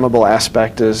programmable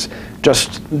aspect, is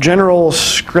just general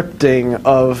scripting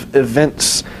of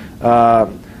events,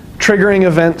 triggering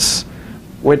events,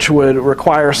 which would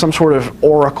require some sort of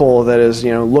oracle that is,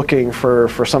 looking for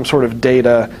some sort of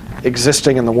data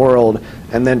existing in the world,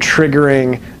 and then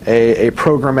triggering a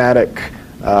programmatic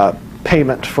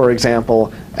payment, for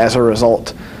example, as a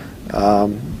result.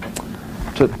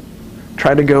 To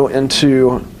try to go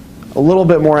into a little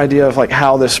bit more idea of like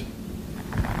how this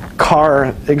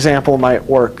car example might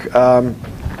work.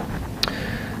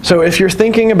 So if you're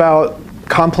thinking about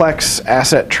complex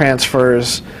asset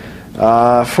transfers,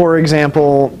 for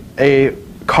example, a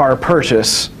car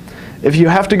purchase, if you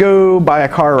have to go buy a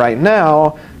car right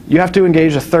now, you have to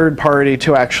engage a third party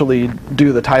to actually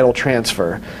do the title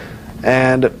transfer.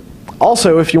 And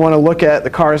also, if you want to look at the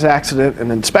car's accident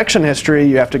and inspection history,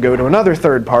 you have to go to another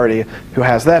third party who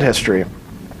has that history.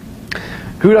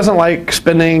 Who doesn't like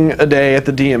spending a day at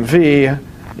the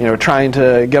DMV, trying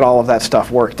to get all of that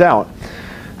stuff worked out?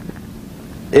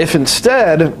 If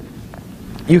instead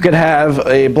you could have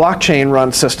a blockchain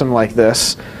run system like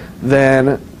this,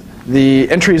 then the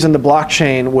entries in the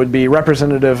blockchain would be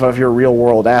representative of your real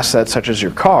world assets, such as your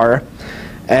car,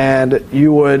 and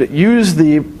you would use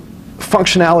the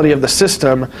functionality of the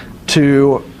system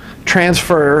to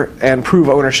transfer and prove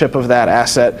ownership of that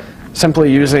asset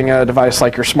simply using a device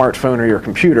like your smartphone or your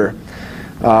computer.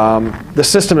 The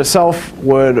system itself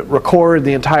would record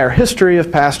the entire history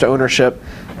of past ownership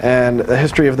and the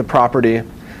history of the property,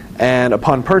 and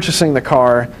upon purchasing the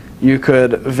car, you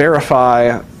could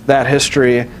verify that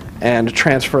history and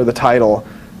transfer the title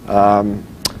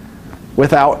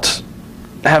without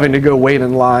having to go wait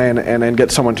in line and then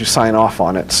get someone to sign off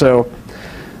on it. So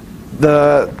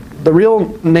the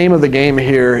real name of the game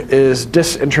here is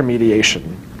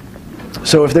disintermediation.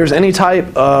 So if there's any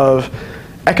type of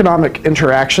economic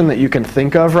interaction that you can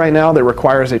think of right now that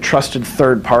requires a trusted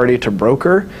third party to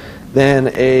broker, then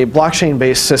a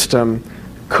blockchain-based system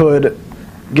could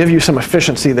give you some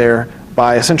efficiency there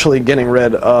by essentially getting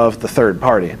rid of the third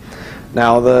party.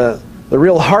 Now, the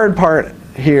real hard part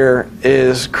here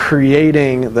is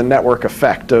creating the network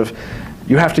effect of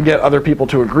you have to get other people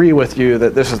to agree with you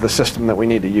that this is the system that we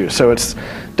need to use. So it's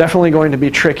definitely going to be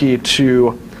tricky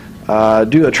to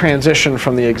do the transition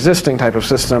from the existing type of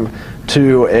system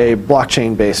to a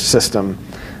blockchain-based system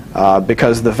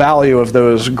because the value of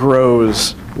those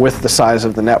grows with the size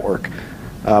of the network,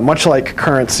 much like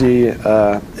currency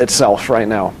itself right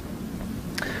now.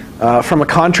 From a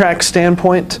contract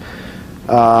standpoint,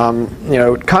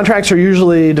 contracts are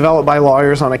usually developed by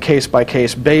lawyers on a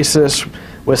case-by-case basis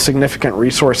with significant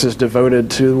resources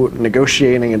devoted to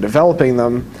negotiating and developing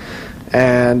them.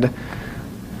 And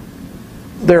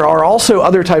there are also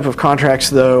other type of contracts,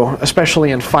 though,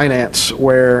 especially in finance,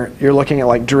 where you're looking at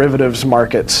like derivatives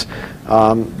markets.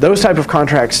 Those type of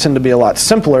contracts tend to be a lot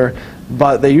simpler,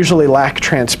 but they usually lack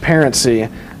transparency,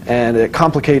 and it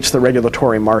complicates the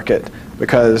regulatory market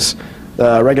because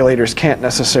the regulators can't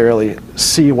necessarily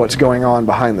see what's going on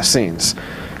behind the scenes.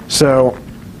 So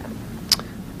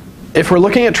if we're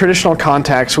looking at traditional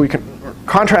contracts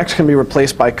can be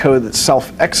replaced by code that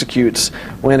self-executes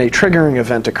when a triggering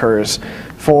event occurs.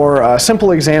 For a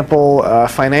simple example, a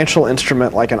financial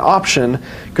instrument like an option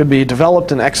could be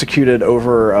developed and executed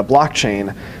over a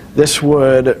blockchain. This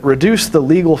would reduce the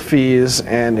legal fees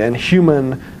and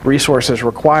human resources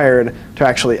required to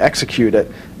actually execute it,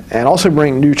 and also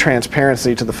bring new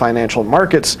transparency to the financial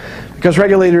markets, because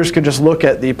regulators could just look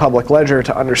at the public ledger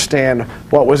to understand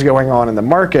what was going on in the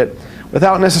market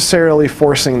without necessarily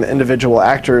forcing the individual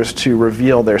actors to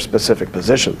reveal their specific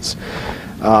positions.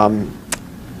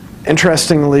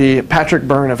 Interestingly, Patrick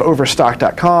Byrne of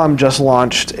Overstock.com just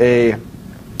launched a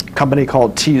company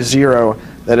called T0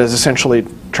 that is essentially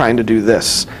trying to do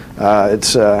this.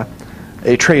 It's a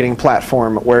trading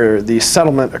platform where the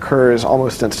settlement occurs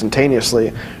almost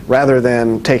instantaneously rather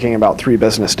than taking about 3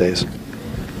 business days.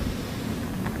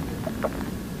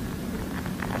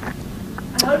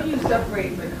 How do you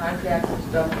separate the contracts and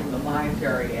stuff from the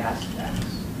monetary aspects?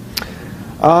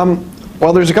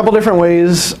 Well, there's a couple different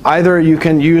ways. Either you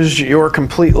can use a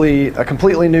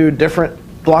completely new, different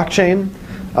blockchain,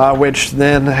 which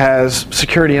then has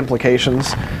security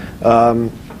implications.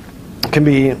 Can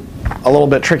be a little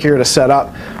bit trickier to set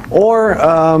up, or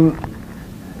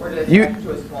you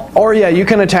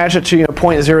can attach it to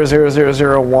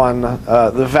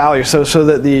 0.00001 the value, so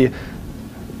that the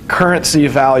currency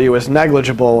value is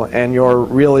negligible, and you're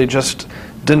really just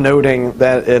denoting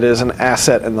that it is an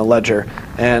asset in the ledger.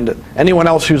 And anyone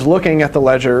else who's looking at the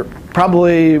ledger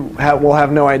probably will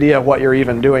have no idea what you're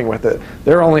even doing with it.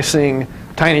 They're only seeing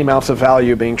tiny amounts of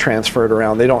value being transferred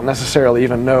around. They don't necessarily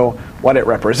even know what it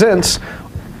represents.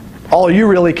 All you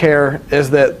really care is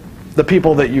that the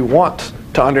people that you want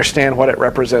to understand what it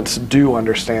represents do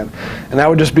understand. And that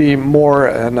would just be more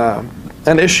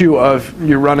an issue of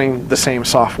you running the same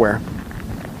software.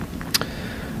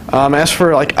 As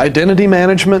for like identity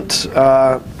management,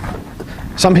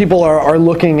 some people are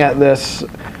looking at this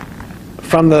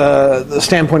from the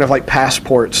standpoint of like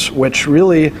passports, which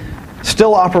really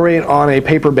still operate on a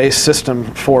paper-based system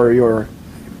for your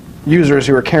users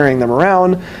who are carrying them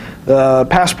around. The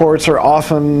passports are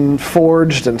often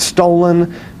forged and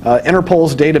stolen.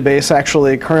 Interpol's database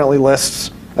actually currently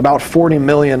lists about 40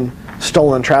 million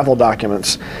stolen travel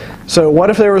documents. So what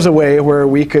if there was a way where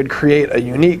we could create a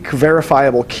unique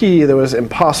verifiable key that was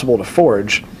impossible to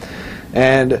forge?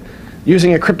 And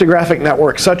using a cryptographic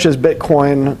network such as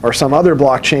Bitcoin or some other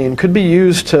blockchain could be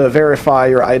used to verify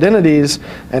your identities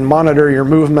and monitor your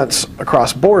movements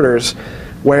across borders,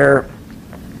 where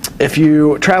if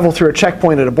you travel through a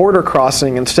checkpoint at a border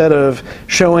crossing, instead of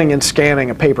showing and scanning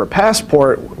a paper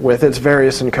passport with its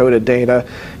various encoded data,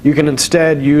 you can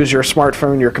instead use your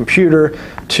smartphone, your computer,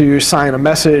 to sign a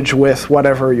message with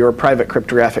whatever your private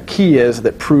cryptographic key is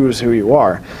that proves who you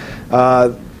are.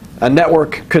 A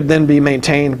network could then be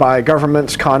maintained by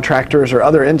governments, contractors, or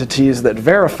other entities that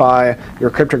verify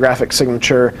your cryptographic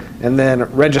signature and then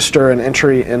register an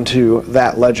entry into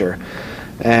that ledger.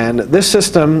 And this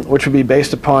system, which would be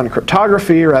based upon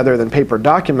cryptography rather than paper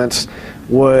documents,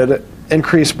 would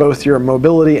increase both your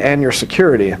mobility and your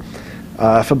security.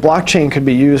 If a blockchain could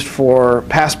be used for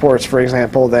passports, for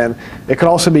example, then it could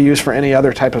also be used for any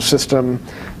other type of system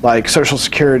like Social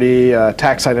Security,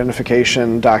 tax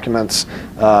identification documents,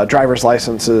 driver's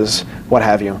licenses, what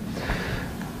have you.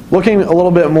 Looking a little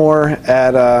bit more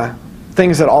at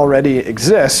things that already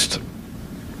exist,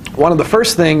 one of the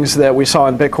first things that we saw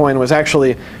in Bitcoin was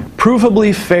actually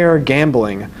provably fair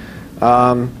gambling.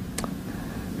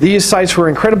 These sites were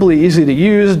incredibly easy to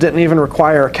use, didn't even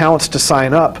require accounts to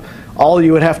sign up. All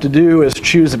you would have to do is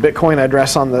choose a Bitcoin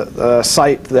address on the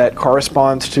site that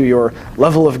corresponds to your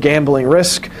level of gambling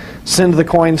risk, send the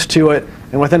coins to it,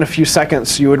 and within a few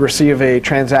seconds you would receive a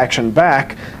transaction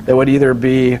back that would either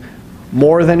be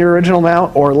more than your original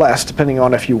amount or less, depending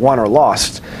on if you won or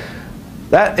lost.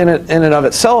 That in and of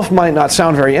itself might not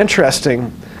sound very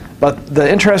interesting, but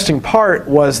the interesting part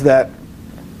was that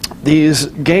these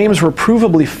games were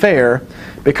provably fair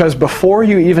because before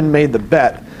you even made the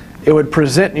bet, it would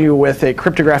present you with a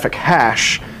cryptographic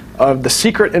hash of the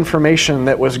secret information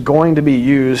that was going to be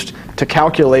used to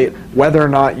calculate whether or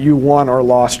not you won or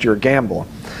lost your gamble.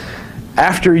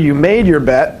 After you made your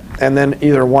bet and then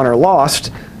either won or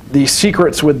lost, the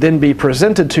secrets would then be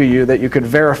presented to you that you could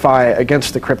verify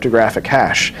against the cryptographic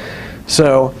hash.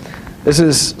 So this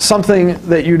is something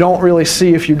that you don't really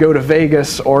see if you go to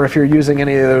Vegas or if you're using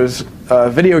any of those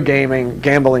video gaming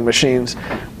gambling machines.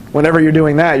 Whenever you're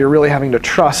doing that, you're really having to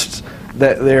trust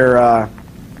that they're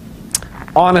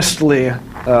honestly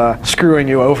screwing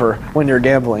you over when you're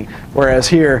gambling. Whereas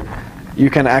here, you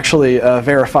can actually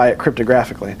verify it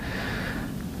cryptographically.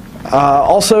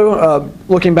 Also,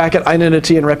 looking back at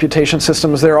identity and reputation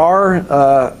systems, there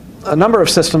are a number of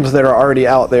systems that are already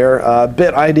out there.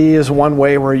 BitID is one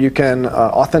way where you can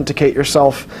authenticate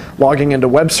yourself logging into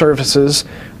web services,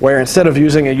 where instead of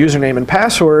using a username and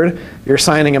password, you're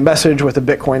signing a message with a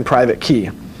Bitcoin private key.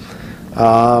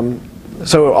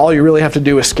 So all you really have to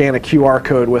do is scan a QR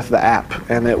code with the app,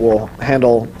 and it will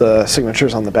handle the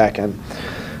signatures on the back end.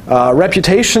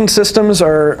 Reputation systems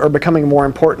are becoming more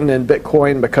important in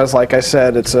Bitcoin because, like I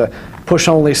said, it's a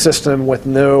push-only system with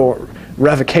no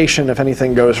revocation if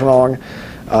anything goes wrong.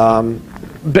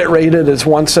 Bitrated is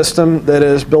one system that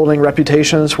is building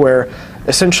reputations where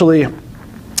essentially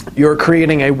you're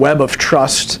creating a web of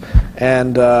trust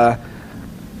and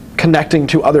connecting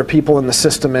to other people in the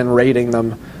system and rating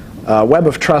them. Web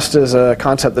of trust is a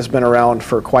concept that's been around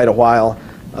for quite a while,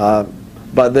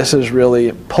 but this is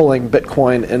really pulling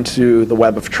Bitcoin into the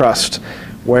web of trust,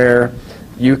 where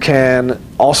you can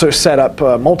also set up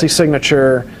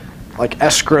multi-signature, like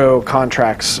escrow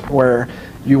contracts, where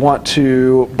you want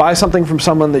to buy something from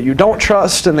someone that you don't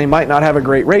trust and they might not have a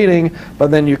great rating, but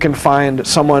then you can find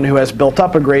someone who has built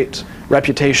up a great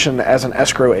reputation as an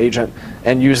escrow agent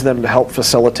and use them to help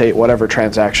facilitate whatever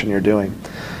transaction you're doing.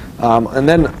 And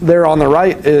then there on the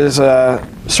right is a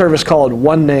service called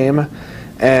OneName,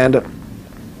 and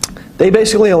they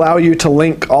basically allow you to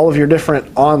link all of your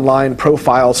different online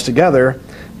profiles together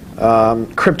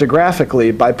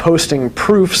cryptographically by posting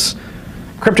proofs,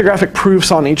 cryptographic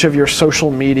proofs on each of your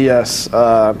social media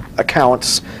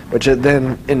accounts, which it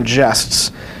then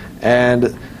ingests.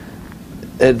 And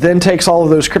it then takes all of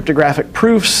those cryptographic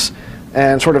proofs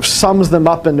and sort of sums them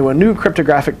up into a new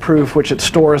cryptographic proof, which it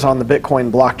stores on the Bitcoin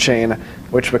blockchain,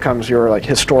 which becomes your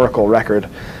historical record.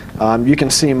 You can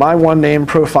see my OneName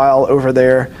profile over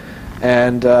there,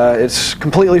 and it's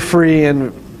completely free,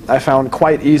 and I found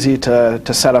quite easy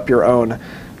to set up your own.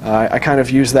 I kind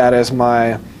of use that as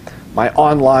my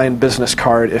online business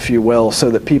card, if you will,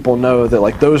 so that people know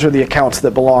that those are the accounts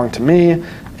that belong to me,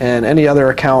 and any other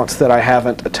accounts that I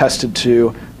haven't attested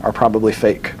to are probably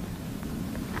fake.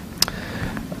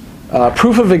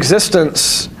 Proof of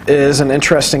existence is an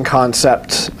interesting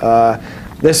concept.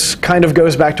 This kind of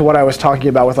goes back to what I was talking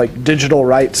about with digital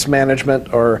rights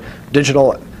management or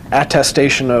digital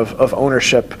attestation of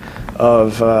ownership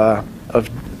of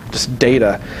just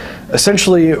data.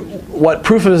 Essentially, what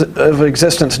proof of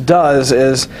existence does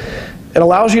is it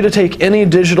allows you to take any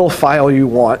digital file you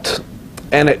want,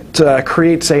 and it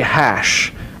creates a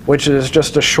hash, which is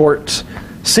just a short,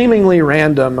 seemingly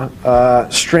random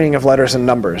string of letters and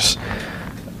numbers.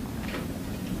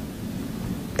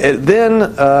 It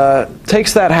then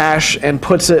takes that hash and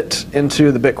puts it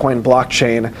into the Bitcoin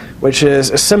blockchain, which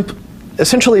is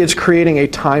essentially it's creating a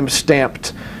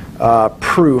time-stamped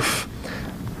proof,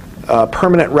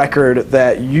 permanent record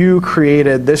that you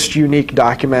created this unique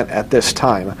document at this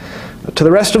time. To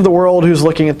the rest of the world who's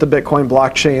looking at the Bitcoin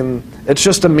blockchain, it's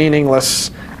just a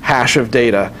meaningless hash of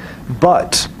data.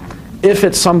 But if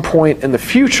at some point in the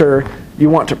future you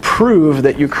want to prove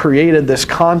that you created this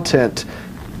content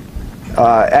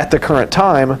at the current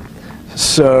time,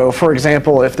 so for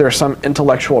example, if there's some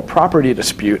intellectual property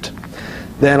dispute,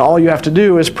 then all you have to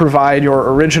do is provide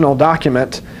your original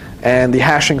document and the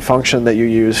hashing function that you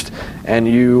used, and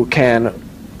you can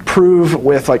prove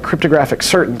with cryptographic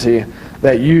certainty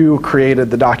that you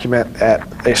created the document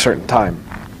at a certain time.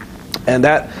 And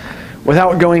that,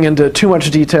 without going into too much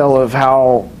detail of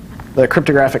how the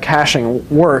cryptographic hashing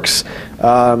works,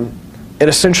 it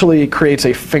essentially creates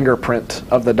a fingerprint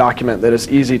of the document that is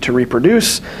easy to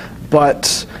reproduce,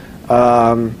 but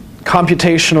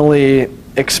computationally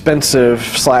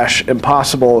expensive /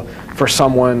 impossible for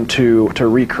someone to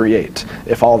recreate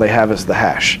if all they have is the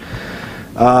hash.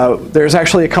 There's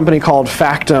actually a company called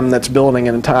Factom that's building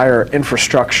an entire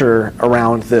infrastructure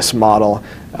around this model,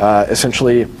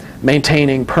 essentially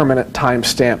maintaining permanent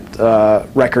time-stamped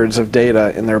records of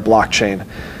data in their blockchain.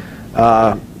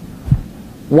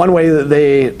 One way that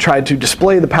they tried to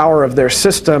display the power of their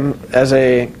system as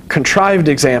a contrived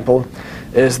example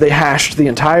is they hashed the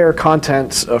entire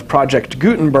contents of Project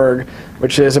Gutenberg,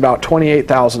 which is about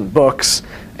 28,000 books,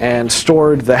 and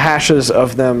stored the hashes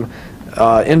of them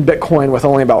in Bitcoin with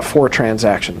only about 4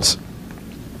 transactions.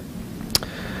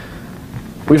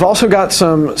 We've also got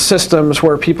some systems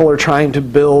where people are trying to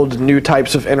build new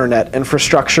types of internet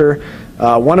infrastructure.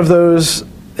 One of those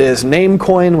is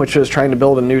Namecoin, which is trying to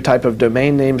build a new type of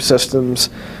domain name systems.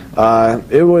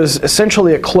 It was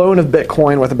essentially a clone of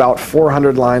Bitcoin with about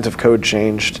 400 lines of code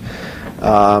changed.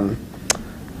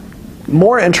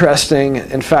 More interesting,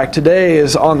 in fact, today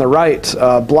is on the right.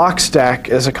 Blockstack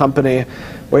is a company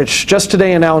which just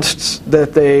today announced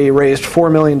that they raised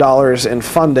 $4 million in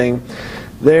funding.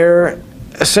 They're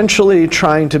essentially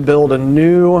trying to build a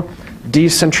new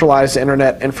decentralized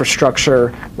internet infrastructure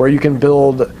where you can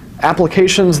build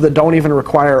applications that don't even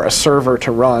require a server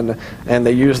to run, and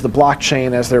they use the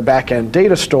blockchain as their back-end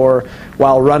data store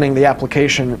while running the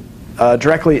application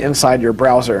directly inside your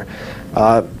browser.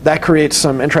 That creates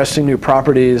some interesting new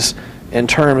properties in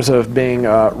terms of being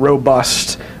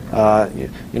robust.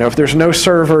 If there's no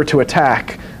server to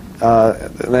attack,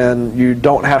 then you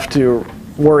don't have to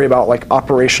worry about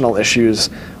operational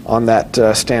issues on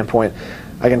that standpoint.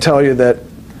 I can tell you that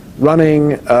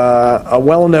running a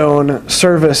well-known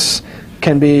service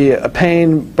can be a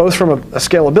pain, both from a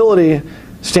scalability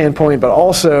standpoint, but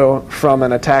also from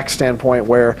an attack standpoint,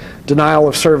 where denial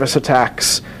of service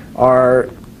attacks are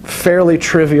fairly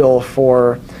trivial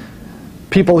for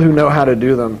people who know how to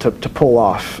do them to pull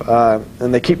off.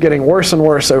 And they keep getting worse and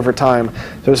worse over time,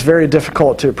 so it's very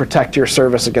difficult to protect your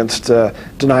service against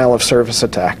denial of service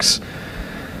attacks.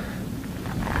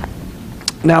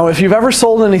 Now, if you've ever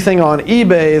sold anything on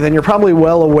eBay, then you're probably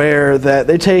well aware that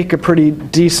they take a pretty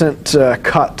decent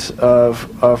cut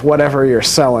of whatever you're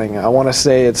selling. I want to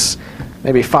say it's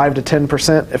maybe 5 to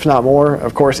 10%, if not more.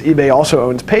 Of course, eBay also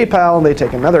owns PayPal, and they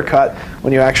take another cut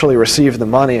when you actually receive the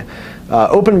money.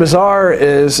 OpenBazaar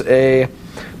is a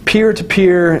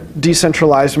peer-to-peer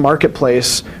decentralized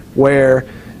marketplace where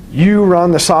you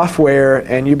run the software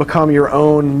and you become your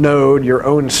own node, your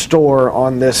own store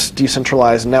on this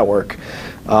decentralized network.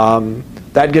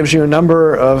 That gives you a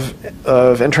number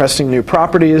of interesting new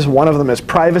properties. One of them is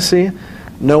privacy.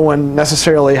 No one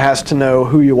necessarily has to know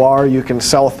who you are. You can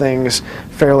sell things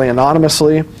fairly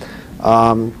anonymously.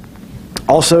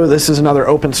 Also, this is another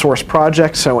open source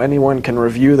project, so anyone can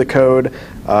review the code,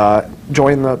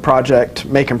 join the project,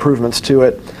 make improvements to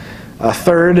it.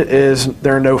 Third is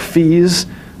there are no fees.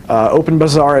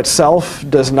 OpenBazaar itself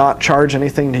does not charge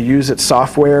anything to use its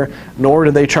software, nor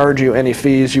do they charge you any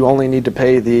fees. You only need to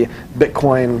pay the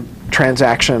Bitcoin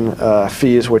transaction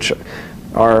fees, which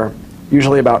are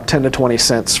usually about 10 to 20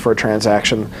 cents for a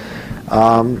transaction.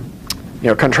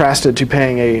 Contrasted to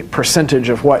paying a percentage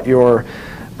of what you're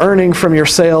earning from your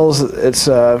sales, it's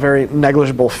very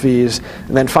negligible fees.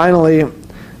 And then finally,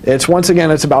 once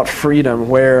again, it's about freedom,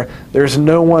 where there's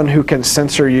no one who can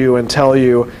censor you and tell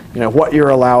you, what you're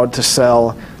allowed to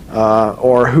sell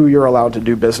or who you're allowed to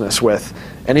do business with.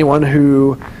 Anyone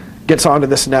who gets onto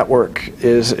this network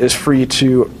is free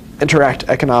to interact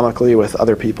economically with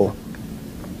other people.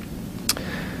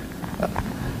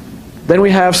 Then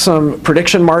we have some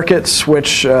prediction markets,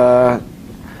 which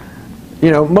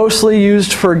mostly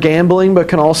used for gambling, but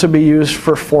can also be used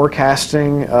for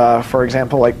forecasting, for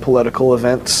example, like political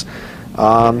events.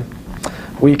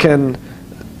 We've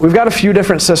got a few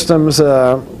different systems.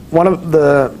 One of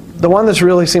the one that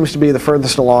really seems to be the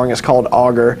furthest along is called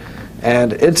Augur,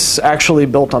 and it's actually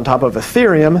built on top of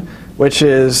Ethereum, which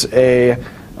is a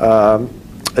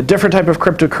different type of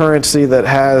cryptocurrency that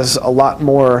has a lot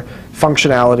more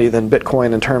functionality than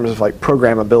Bitcoin in terms of like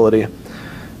programmability.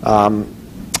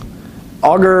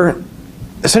 Augur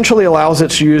essentially allows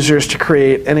its users to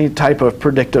create any type of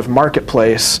predictive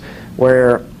marketplace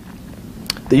where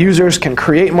the users can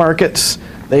create markets,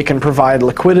 they can provide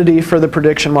liquidity for the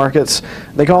prediction markets,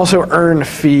 they can also earn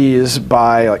fees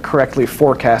by correctly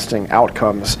forecasting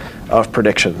outcomes of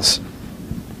predictions.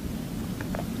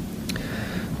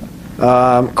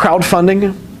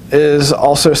 Crowdfunding is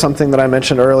also something that I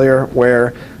mentioned earlier,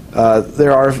 where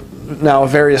there are now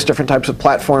various different types of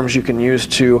platforms you can use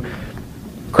to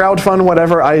crowdfund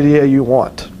whatever idea you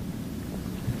want.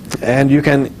 And you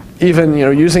can even,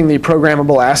 using the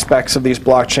programmable aspects of these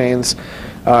blockchains,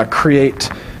 create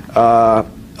a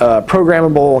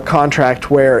programmable contract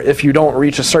where if you don't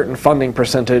reach a certain funding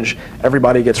percentage,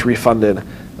 everybody gets refunded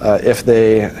if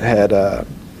they had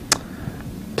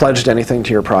pledged anything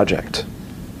to your project.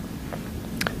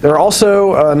 There are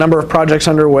also a number of projects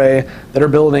underway that are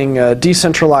building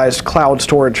decentralized cloud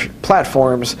storage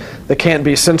platforms that can't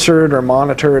be censored or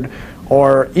monitored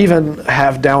or even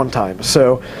have downtime.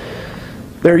 So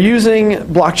they're using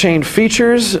blockchain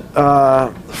features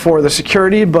for the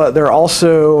security, but they're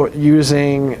also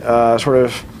using sort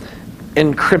of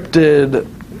encrypted,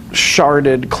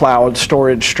 sharded cloud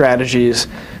storage strategies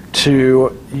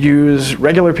to use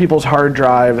regular people's hard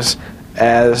drives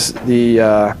as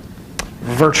the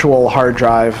virtual hard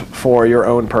drive for your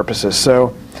own purposes.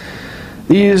 So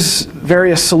these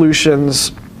various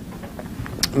solutions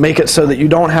make it so that you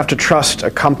don't have to trust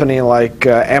a company like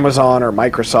Amazon or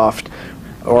Microsoft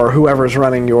or whoever's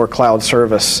running your cloud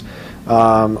service,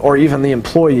 or even the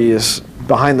employees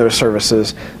behind those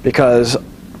services, because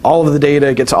all of the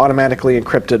data gets automatically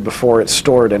encrypted before it's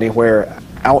stored anywhere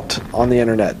out on the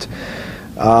internet.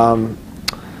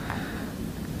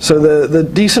 So the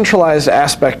decentralized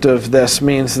aspect of this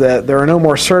means that there are no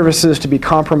more services to be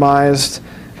compromised,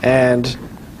 and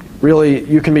really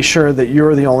you can be sure that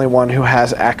you're the only one who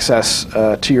has access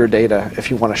to your data if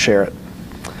you want to share it.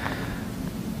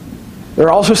 There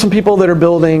are also some people that are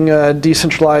building a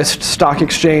decentralized stock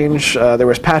exchange. There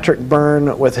was Patrick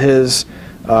Byrne with his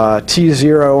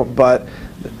T0, but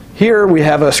here we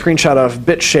have a screenshot of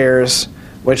BitShares,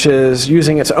 which is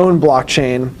using its own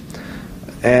blockchain.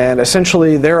 And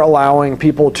essentially, they're allowing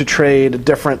people to trade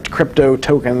different crypto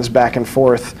tokens back and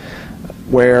forth,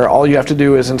 where all you have to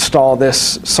do is install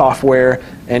this software,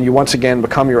 and you once again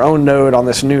become your own node on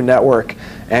this new network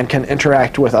and can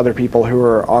interact with other people who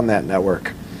are on that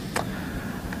network.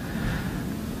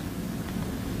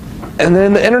 And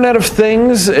then the Internet of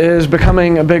Things is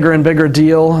becoming a bigger and bigger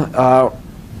deal.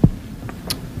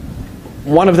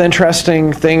 One of the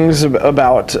interesting things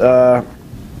about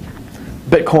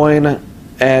Bitcoin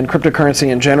and cryptocurrency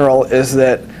in general is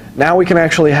that now we can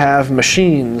actually have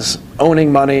machines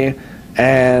owning money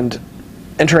and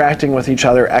interacting with each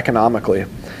other economically.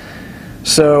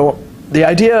 So the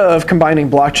idea of combining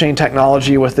blockchain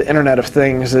technology with the Internet of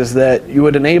Things is that you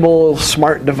would enable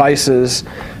smart devices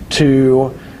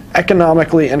to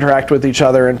economically interact with each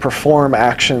other and perform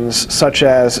actions such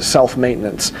as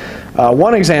self-maintenance.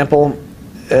 One example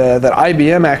that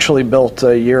IBM actually built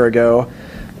a year ago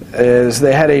is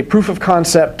they had a proof of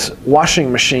concept washing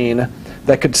machine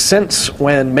that could sense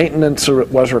when maintenance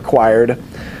was required,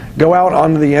 go out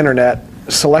onto the internet,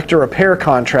 select a repair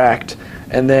contract,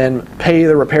 and then pay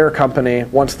the repair company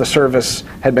once the service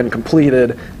had been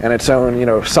completed and its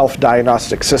own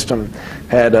self-diagnostic system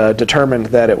had determined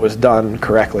that it was done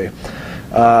correctly.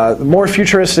 The more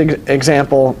futuristic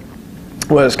example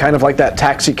was kind of like that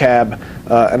taxi cab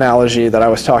analogy that I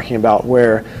was talking about,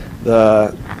 where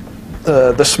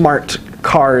the smart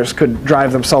cars could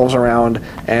drive themselves around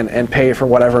and pay for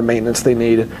whatever maintenance they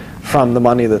need from the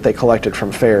money that they collected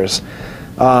from fares.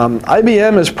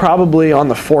 IBM is probably on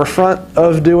the forefront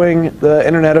of doing the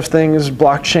Internet of Things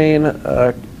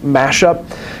blockchain mashup.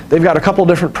 They've got a couple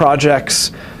different projects.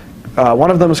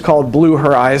 One of them is called Blue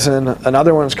Horizon.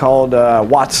 Another one's called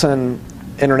Watson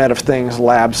Internet of Things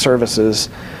Lab Services.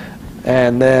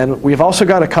 And then we've also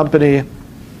got a company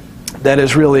that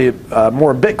is really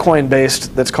more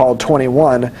Bitcoin-based that's called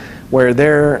 21, where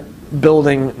they're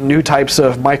building new types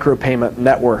of micropayment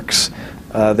networks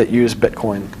that use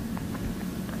Bitcoin.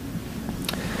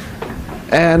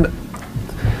 And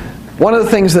one of the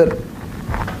things that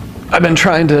I've been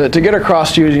trying to get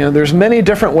across to you, there's many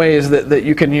different ways that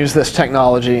you can use this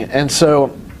technology. And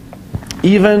so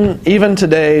even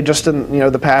today, just in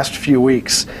the past few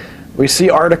weeks, we see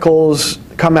articles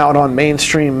come out on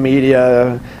mainstream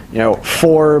media,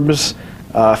 Forbes,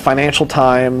 Financial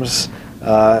Times,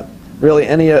 really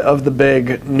any of the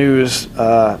big news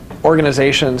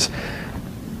organizations.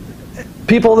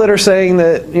 People that are saying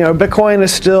that Bitcoin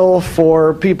is still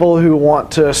for people who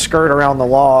want to skirt around the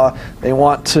law, they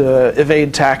want to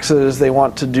evade taxes, they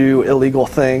want to do illegal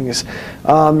things.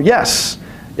 Yes,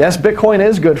 Bitcoin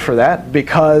is good for that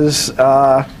because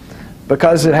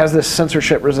it has this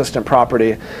censorship-resistant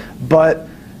property. But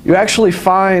you actually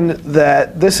find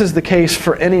that this is the case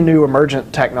for any new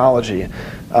emergent technology.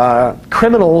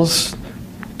 Criminals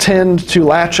tend to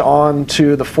latch on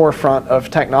to the forefront of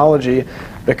technology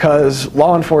because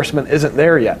law enforcement isn't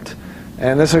there yet.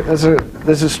 And this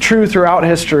is true throughout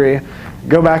history.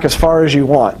 Go back as far as you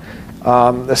want.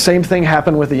 The same thing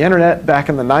happened with the internet back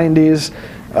in the 90s.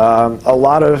 A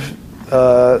lot of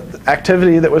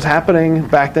activity that was happening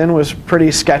back then was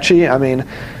pretty sketchy. I mean,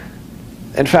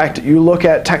 in fact, you look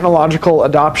at technological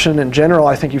adoption in general,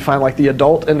 I think you find like the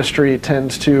adult industry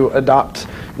tends to adopt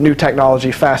new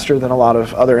technology faster than a lot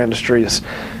of other industries.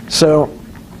 So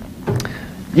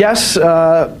yes,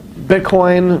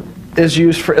 Bitcoin is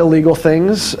used for illegal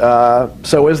things.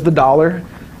 So is the dollar.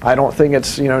 I don't think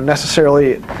it's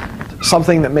necessarily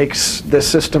something that makes this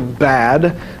system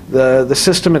bad. The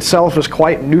system itself is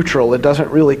quite neutral. It doesn't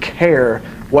really care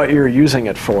what you're using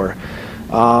it for.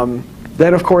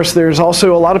 Then, of course, there's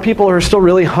also a lot of people who are still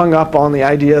really hung up on the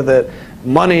idea that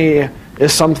money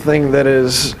is something that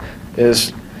is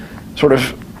sort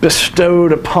of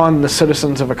bestowed upon the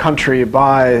citizens of a country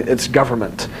by its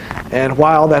government. And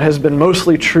while that has been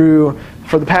mostly true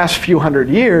for the past few hundred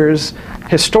years,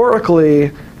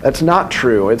 historically, that's not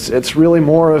true. It's really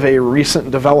more of a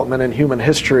recent development in human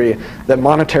history that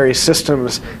monetary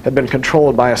systems have been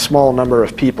controlled by a small number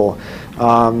of people.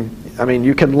 I mean,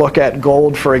 you can look at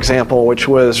gold, for example, which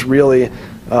was really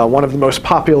one of the most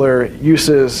popular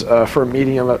uses for a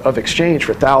medium of exchange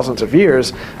for thousands of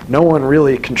years. No one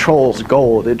really controls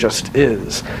gold. It just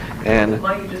is. And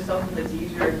money just something that's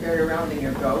easier to carry around than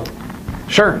your goat.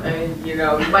 Sure. I mean, you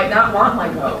might not want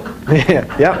my goat. Yeah.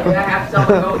 I'm going to have to sell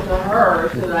the goat to her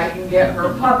so that I can get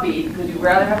her puppy, because you'd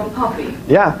rather have a puppy.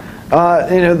 Yeah.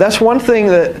 That's one thing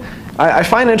that I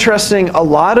find interesting. And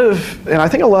I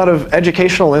think a lot of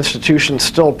educational institutions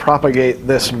still propagate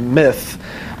this myth,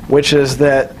 which is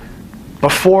that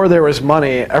before there was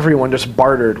money, everyone just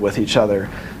bartered with each other.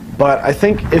 But I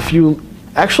think if you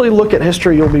actually look at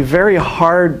history, you'll be very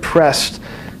hard pressed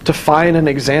to find an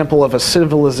example of a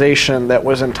civilization that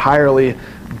was entirely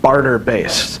barter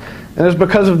based. And it's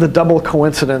because of the double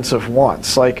coincidence of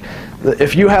wants. Like,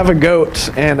 if you have a goat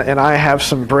and I have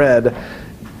some bread,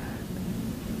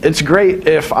 it's great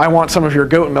if I want some of your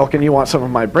goat milk and you want some of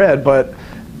my bread, but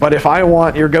if I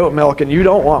want your goat milk and you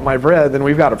don't want my bread, then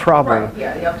we've got a problem. Right,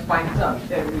 yeah, you have to find some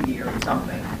every year or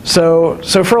something. So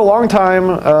for a long time,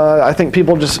 I think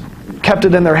people just kept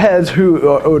it in their heads who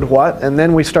owed what, and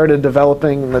then we started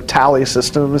developing the tally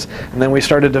systems, and then we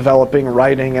started developing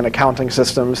writing and accounting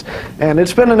systems, and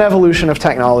it's been an evolution of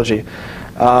technology.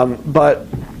 But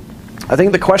I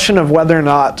think the question of whether or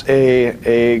not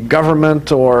a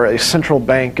government or a central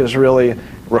bank is really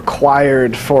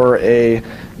required for a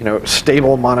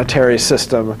stable monetary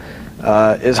system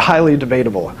is highly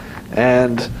debatable,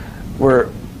 and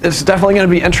it's definitely going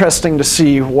to be interesting to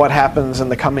see what happens in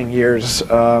the coming years.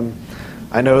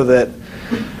 I know that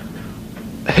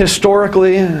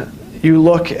historically, you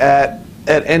look at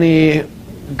any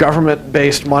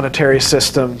government-based monetary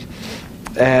system,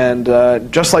 and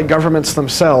just like governments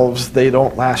themselves, they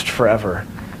don't last forever.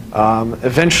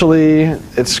 Eventually,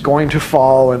 it's going to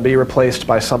fall and be replaced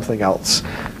by something else.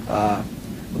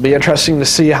 It'll be interesting to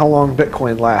see how long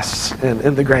Bitcoin lasts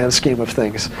in the grand scheme of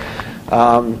things.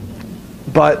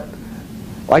 But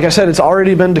like I said, it's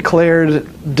already been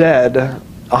declared dead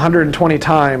 120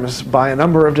 times by a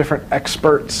number of different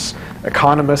experts,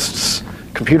 economists,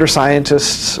 computer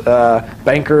scientists,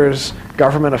 bankers,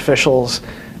 government officials,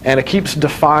 and it keeps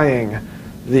defying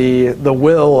the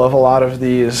will of a lot of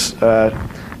these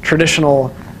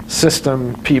traditional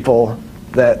system people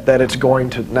that it's going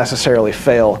to necessarily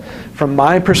fail. From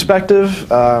my perspective,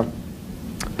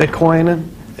 Bitcoin,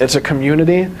 it's a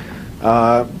community.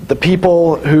 The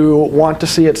people who want to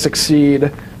see it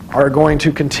succeed are going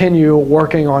to continue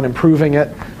working on improving it.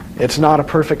 It's not a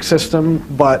perfect system,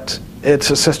 but it's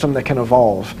a system that can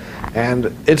evolve.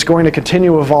 And it's going to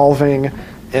continue evolving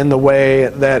in the way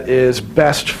that is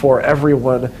best for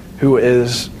everyone who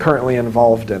is currently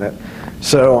involved in it.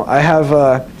 So I have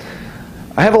a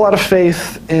lot of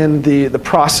faith in the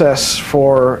process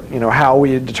for how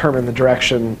we determine the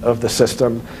direction of the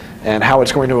system and how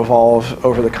it's going to evolve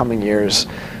over the coming years,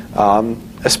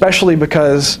 especially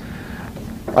because,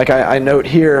 like I note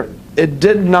here, it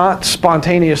did not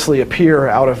spontaneously appear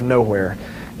out of nowhere.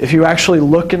 If you actually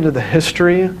look into the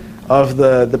history of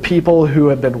the people who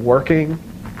have been working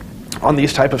on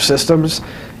these type of systems,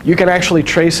 you can actually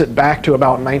trace it back to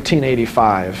about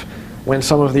 1985, when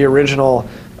some of the original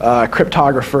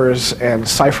cryptographers and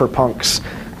cypherpunks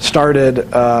started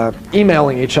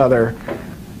emailing each other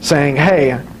saying,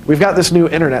 hey, we've got this new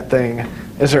internet thing.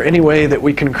 Is there any way that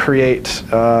we can create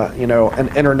an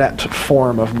internet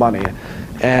form of money?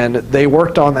 And they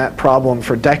worked on that problem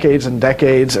for decades and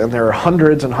decades, and there are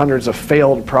hundreds and hundreds of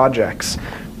failed projects.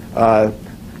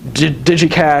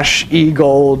 DigiCash,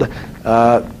 eGold,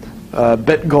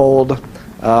 BitGold,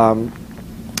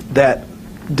 that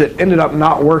ended up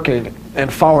not working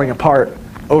and falling apart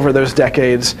over those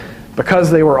decades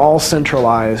because they were all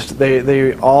centralized.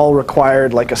 They all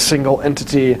required like a single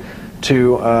entity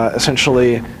to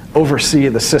essentially oversee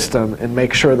the system and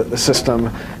make sure that the system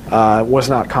was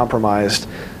not compromised.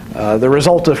 The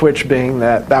result of which being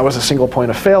that was a single point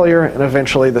of failure, and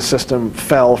eventually the system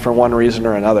fell for one reason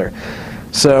or another.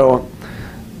 So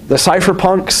the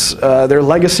cypherpunks, their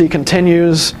legacy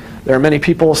continues. There are many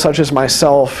people such as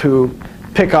myself who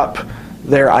pick up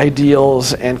their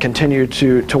ideals and continue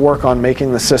to work on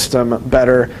making the system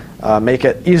better, make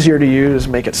it easier to use,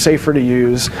 make it safer to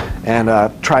use, and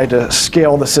try to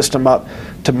scale the system up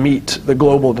to meet the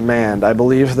global demand. I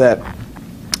believe that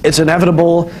it's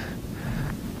inevitable,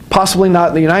 possibly not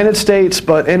in the United States,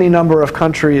 but any number of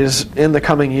countries in the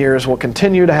coming years will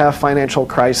continue to have financial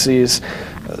crises.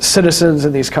 Citizens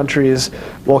in these countries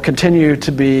will continue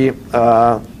to be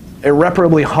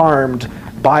irreparably harmed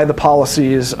by the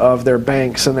policies of their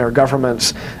banks and their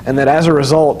governments, and that as a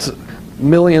result,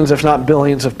 millions, if not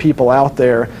billions, of people out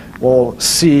there will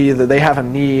see that they have a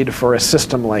need for a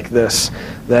system like this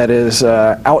that is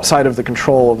outside of the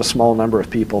control of a small number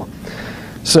of people.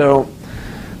 So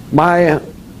my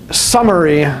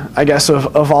summary, I guess,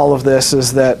 of all of this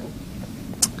is that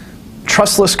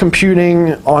trustless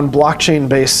computing on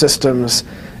blockchain-based systems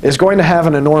is going to have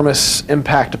an enormous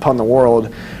impact upon the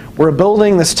world. We're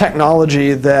building this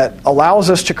technology that allows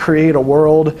us to create a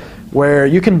world where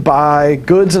you can buy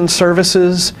goods and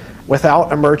services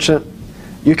without a merchant,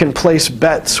 you can place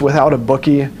bets without a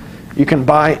bookie, you can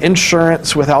buy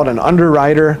insurance without an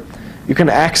underwriter, you can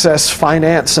access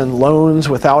finance and loans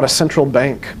without a central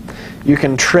bank, You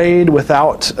can trade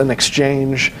without an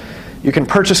exchange. You can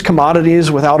purchase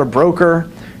commodities without a broker.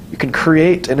 You can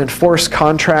create and enforce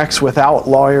contracts without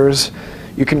lawyers.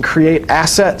 You can create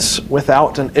assets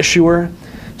without an issuer,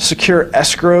 secure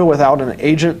escrow without an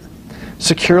agent,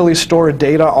 securely store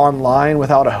data online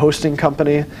without a hosting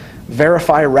company,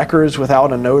 verify records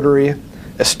without a notary,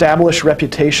 establish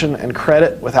reputation and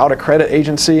credit without a credit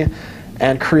agency,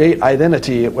 and create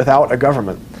identity without a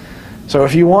government. So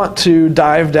if you want to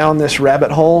dive down this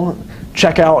rabbit hole,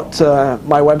 check out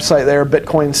my website there,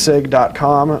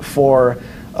 bitcoinsig.com, for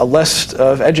a list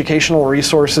of educational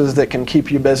resources that can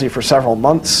keep you busy for several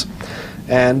months.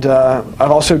 And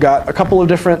I've also got a couple of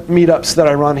different meetups that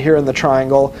I run here in the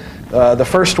Triangle. The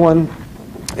first one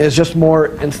is just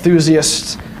more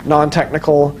enthusiast,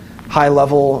 non-technical,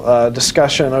 high-level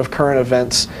discussion of current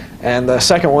events. And the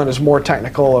second one is more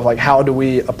technical, of like how do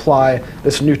we apply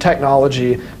this new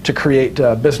technology to create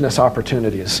business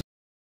opportunities.